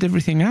heaved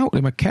everything out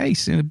in my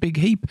case in a big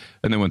heap,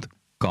 and then went,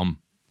 come.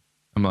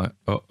 I'm like,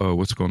 oh,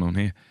 what's going on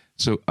here?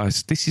 So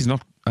this is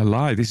not a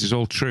lie. This is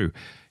all true.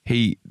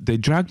 They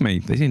dragged me.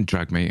 They didn't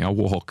drag me. I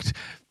walked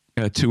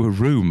to a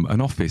room, an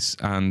office,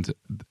 and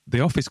the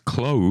office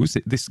closed.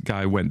 This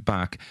guy went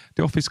back.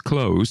 The office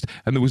closed,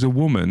 and there was a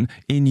woman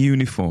in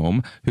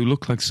uniform who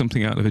looked like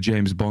something out of a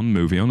James Bond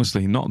movie.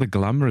 Honestly, not the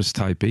glamorous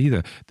type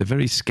either. The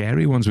very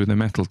scary ones with the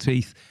metal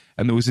teeth.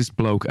 And there was this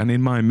bloke, and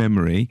in my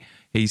memory,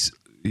 he's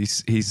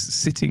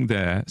sitting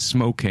there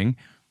smoking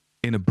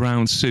in a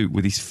brown suit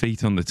with his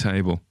feet on the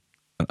table.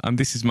 And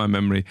this is my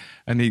memory.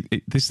 And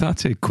they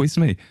started to quiz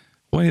me.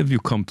 Why have you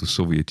come to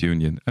Soviet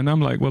Union? And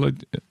I'm like, well,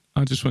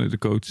 I just wanted to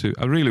go to...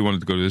 I really wanted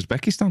to go to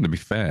Uzbekistan, to be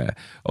fair.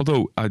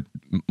 Although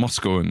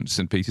Moscow and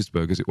St.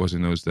 Petersburg, as it was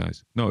in those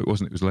days. No, it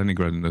wasn't. It was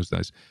Leningrad in those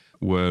days.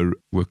 Were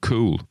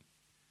cool.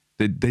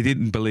 They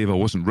didn't believe I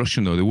wasn't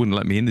Russian, though. They wouldn't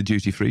let me in the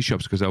duty-free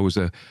shops because I was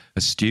a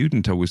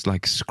student. I was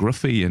like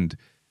scruffy and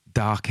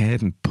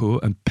dark-haired and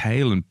poor and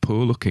pale and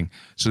poor-looking.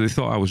 So they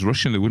thought I was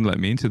Russian. They wouldn't let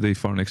me into the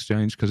foreign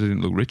exchange because I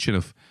didn't look rich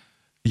enough.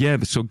 Yeah,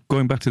 but so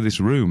going back to this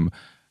room,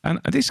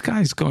 and this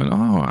guy's going,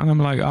 oh, and I'm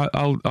like,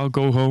 I'll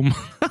go home.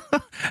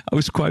 I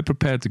was quite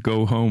prepared to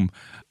go home.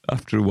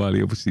 After a while,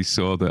 he obviously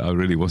saw that I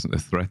really wasn't a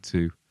threat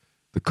to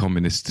the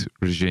communist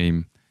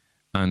regime,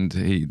 and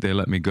they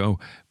let me go.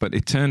 But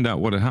it turned out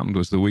what had happened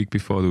was the week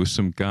before, there was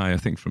some guy, I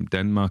think from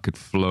Denmark, had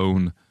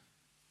flown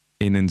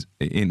in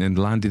and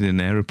landed in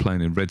an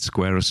aeroplane in Red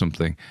Square or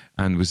something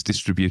and was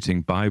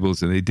distributing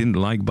Bibles, and they didn't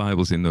like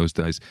Bibles in those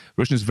days.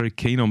 Russians are very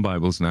keen on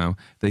Bibles now.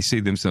 They see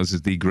themselves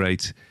as the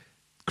great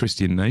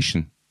Christian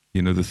nation,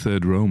 you know, the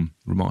third Rome.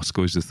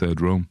 Moscow is the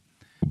third Rome.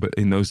 But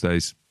in those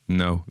days,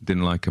 no,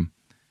 didn't like them.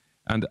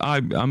 And I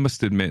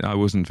must admit, I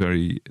wasn't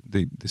very...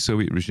 The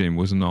Soviet regime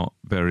was not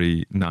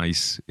very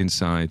nice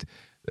inside.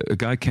 A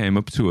guy came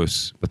up to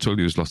us. I told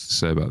you there's lots to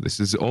say about this.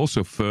 There's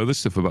also further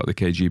stuff about the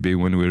KGB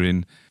when we were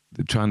in...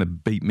 trying to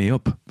beat me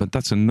up, but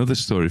that's another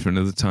story for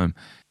another time.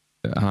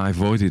 I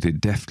avoided it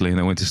deftly, and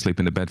I went to sleep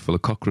in a bed full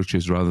of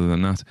cockroaches rather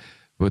than that.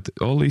 But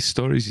all these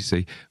stories, you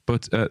see.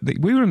 But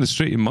we were on the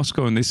street in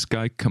Moscow, and this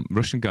guy,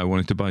 Russian guy,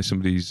 wanted to buy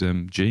somebody's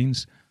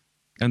jeans,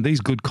 and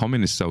these good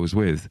communists I was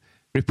with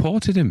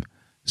reported him,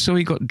 so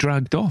he got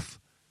dragged off.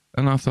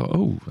 And I thought,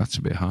 oh, that's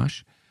a bit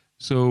harsh.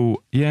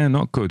 So yeah,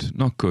 not good,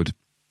 not good.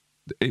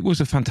 It was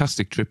a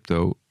fantastic trip,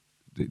 though.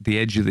 The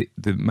edge of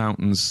the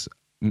mountains.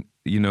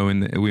 You know,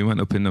 we went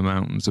up in the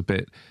mountains a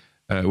bit.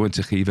 Went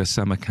to Khiva,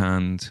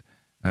 Samarkand.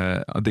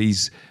 Had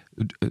these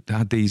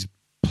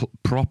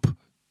prop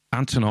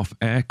Antonov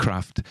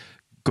aircraft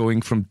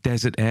going from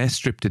desert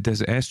airstrip to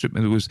desert airstrip,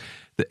 and it was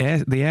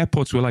the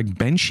airports were like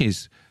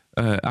benches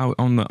out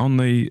on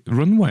the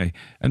runway,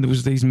 and there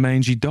was these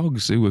mangy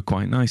dogs who were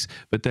quite nice,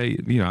 but they,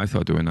 you know, I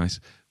thought they were nice.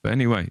 But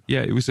anyway,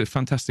 yeah, it was a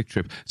fantastic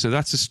trip. So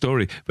that's a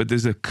story, but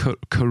there's a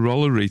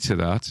corollary to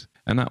that.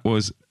 And that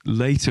was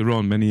later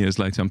on, many years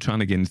later, I'm trying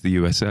to get into the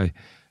USA.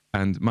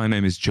 And my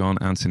name is John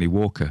Anthony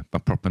Walker, my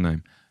proper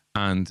name.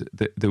 And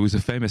there was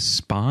a famous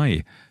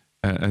spy,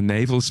 a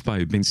naval spy,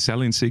 who'd been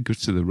selling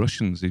secrets to the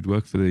Russians. He'd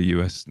worked for the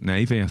US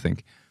Navy, I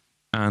think.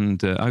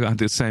 And I had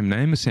the same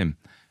name as him.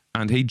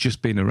 And he'd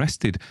just been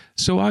arrested.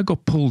 So I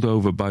got pulled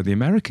over by the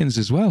Americans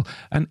as well,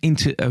 and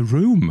into a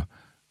room.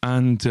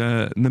 And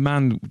the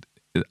man,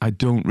 I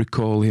don't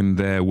recall him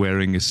there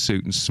wearing a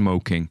suit and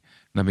smoking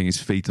and having his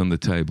feet on the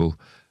table.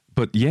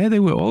 But yeah, they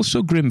were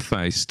also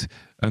grim-faced,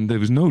 and there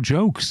was no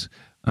jokes.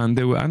 And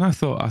I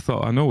thought,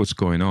 I know what's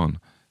going on.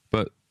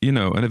 But, you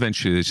know, and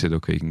eventually they said,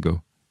 okay, you can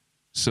go.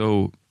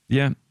 So,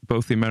 yeah,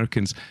 both the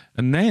Americans.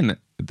 And then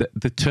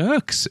the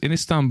Turks in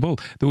Istanbul.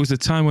 There was a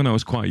time when I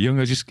was quite young.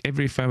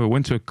 If I ever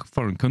went to a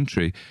foreign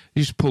country,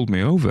 they just pulled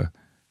me over.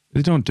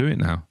 They don't do it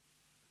now.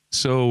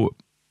 So,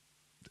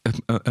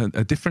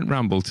 a different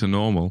ramble to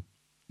normal.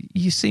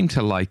 You seem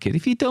to like it.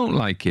 If you don't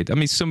like it, I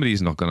mean,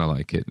 somebody's not going to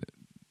like it.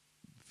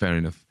 Fair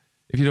enough.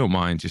 If you don't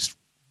mind, just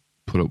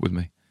put up with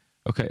me.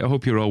 Okay, I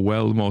hope you're all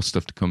well. More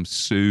stuff to come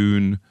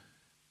soon.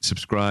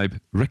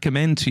 Subscribe.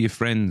 Recommend to your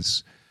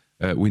friends.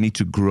 We need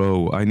to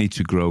grow. I need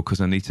to grow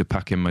because I need to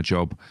pack in my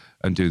job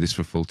and do this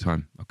for full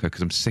time. Okay,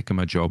 because I'm sick of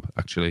my job,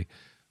 actually.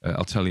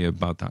 I'll tell you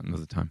about that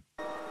another time.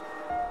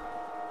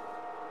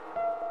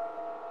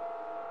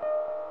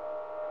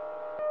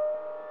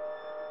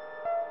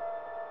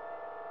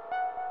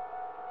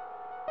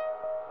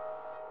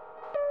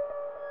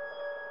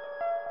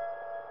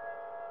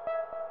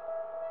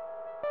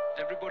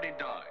 Everybody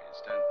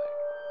dies, don't they?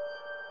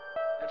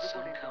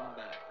 Everybody come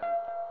back, don't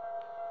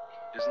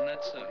they? Isn't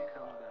that so?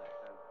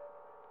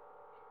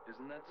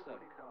 Isn't that so?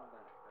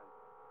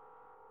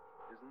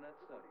 Isn't that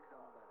so?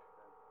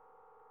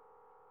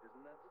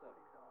 Isn't that so?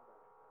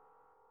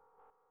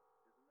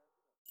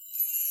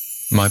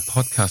 My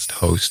podcast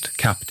host,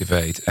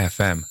 Captivate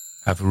FM,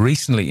 have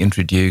recently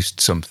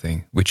introduced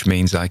something which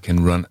means I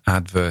can run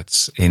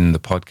adverts in the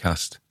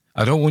podcast.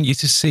 I don't want you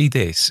to see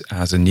this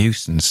as a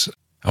nuisance.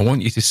 I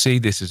want you to see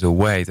this as a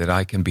way that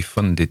I can be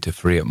funded to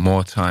free up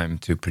more time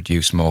to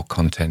produce more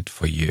content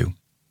for you.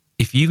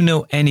 If you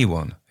know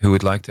anyone who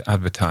would like to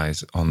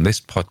advertise on this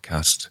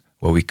podcast,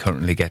 where we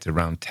currently get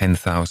around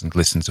 10,000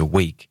 listens a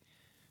week,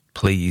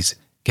 please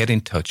get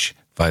in touch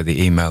by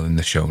the email in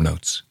the show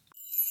notes.